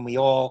nowadays when we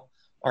all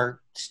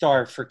are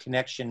starved for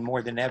connection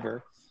more than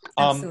ever.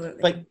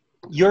 Absolutely. But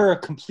you're a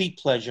complete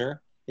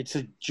pleasure. It's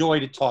a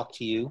joy to talk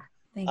to you.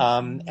 Thank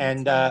you.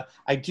 And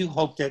I do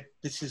hope that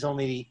this is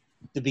only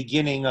the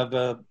beginning of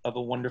a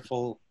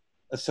wonderful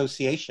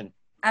association.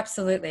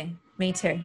 Absolutely. Me too.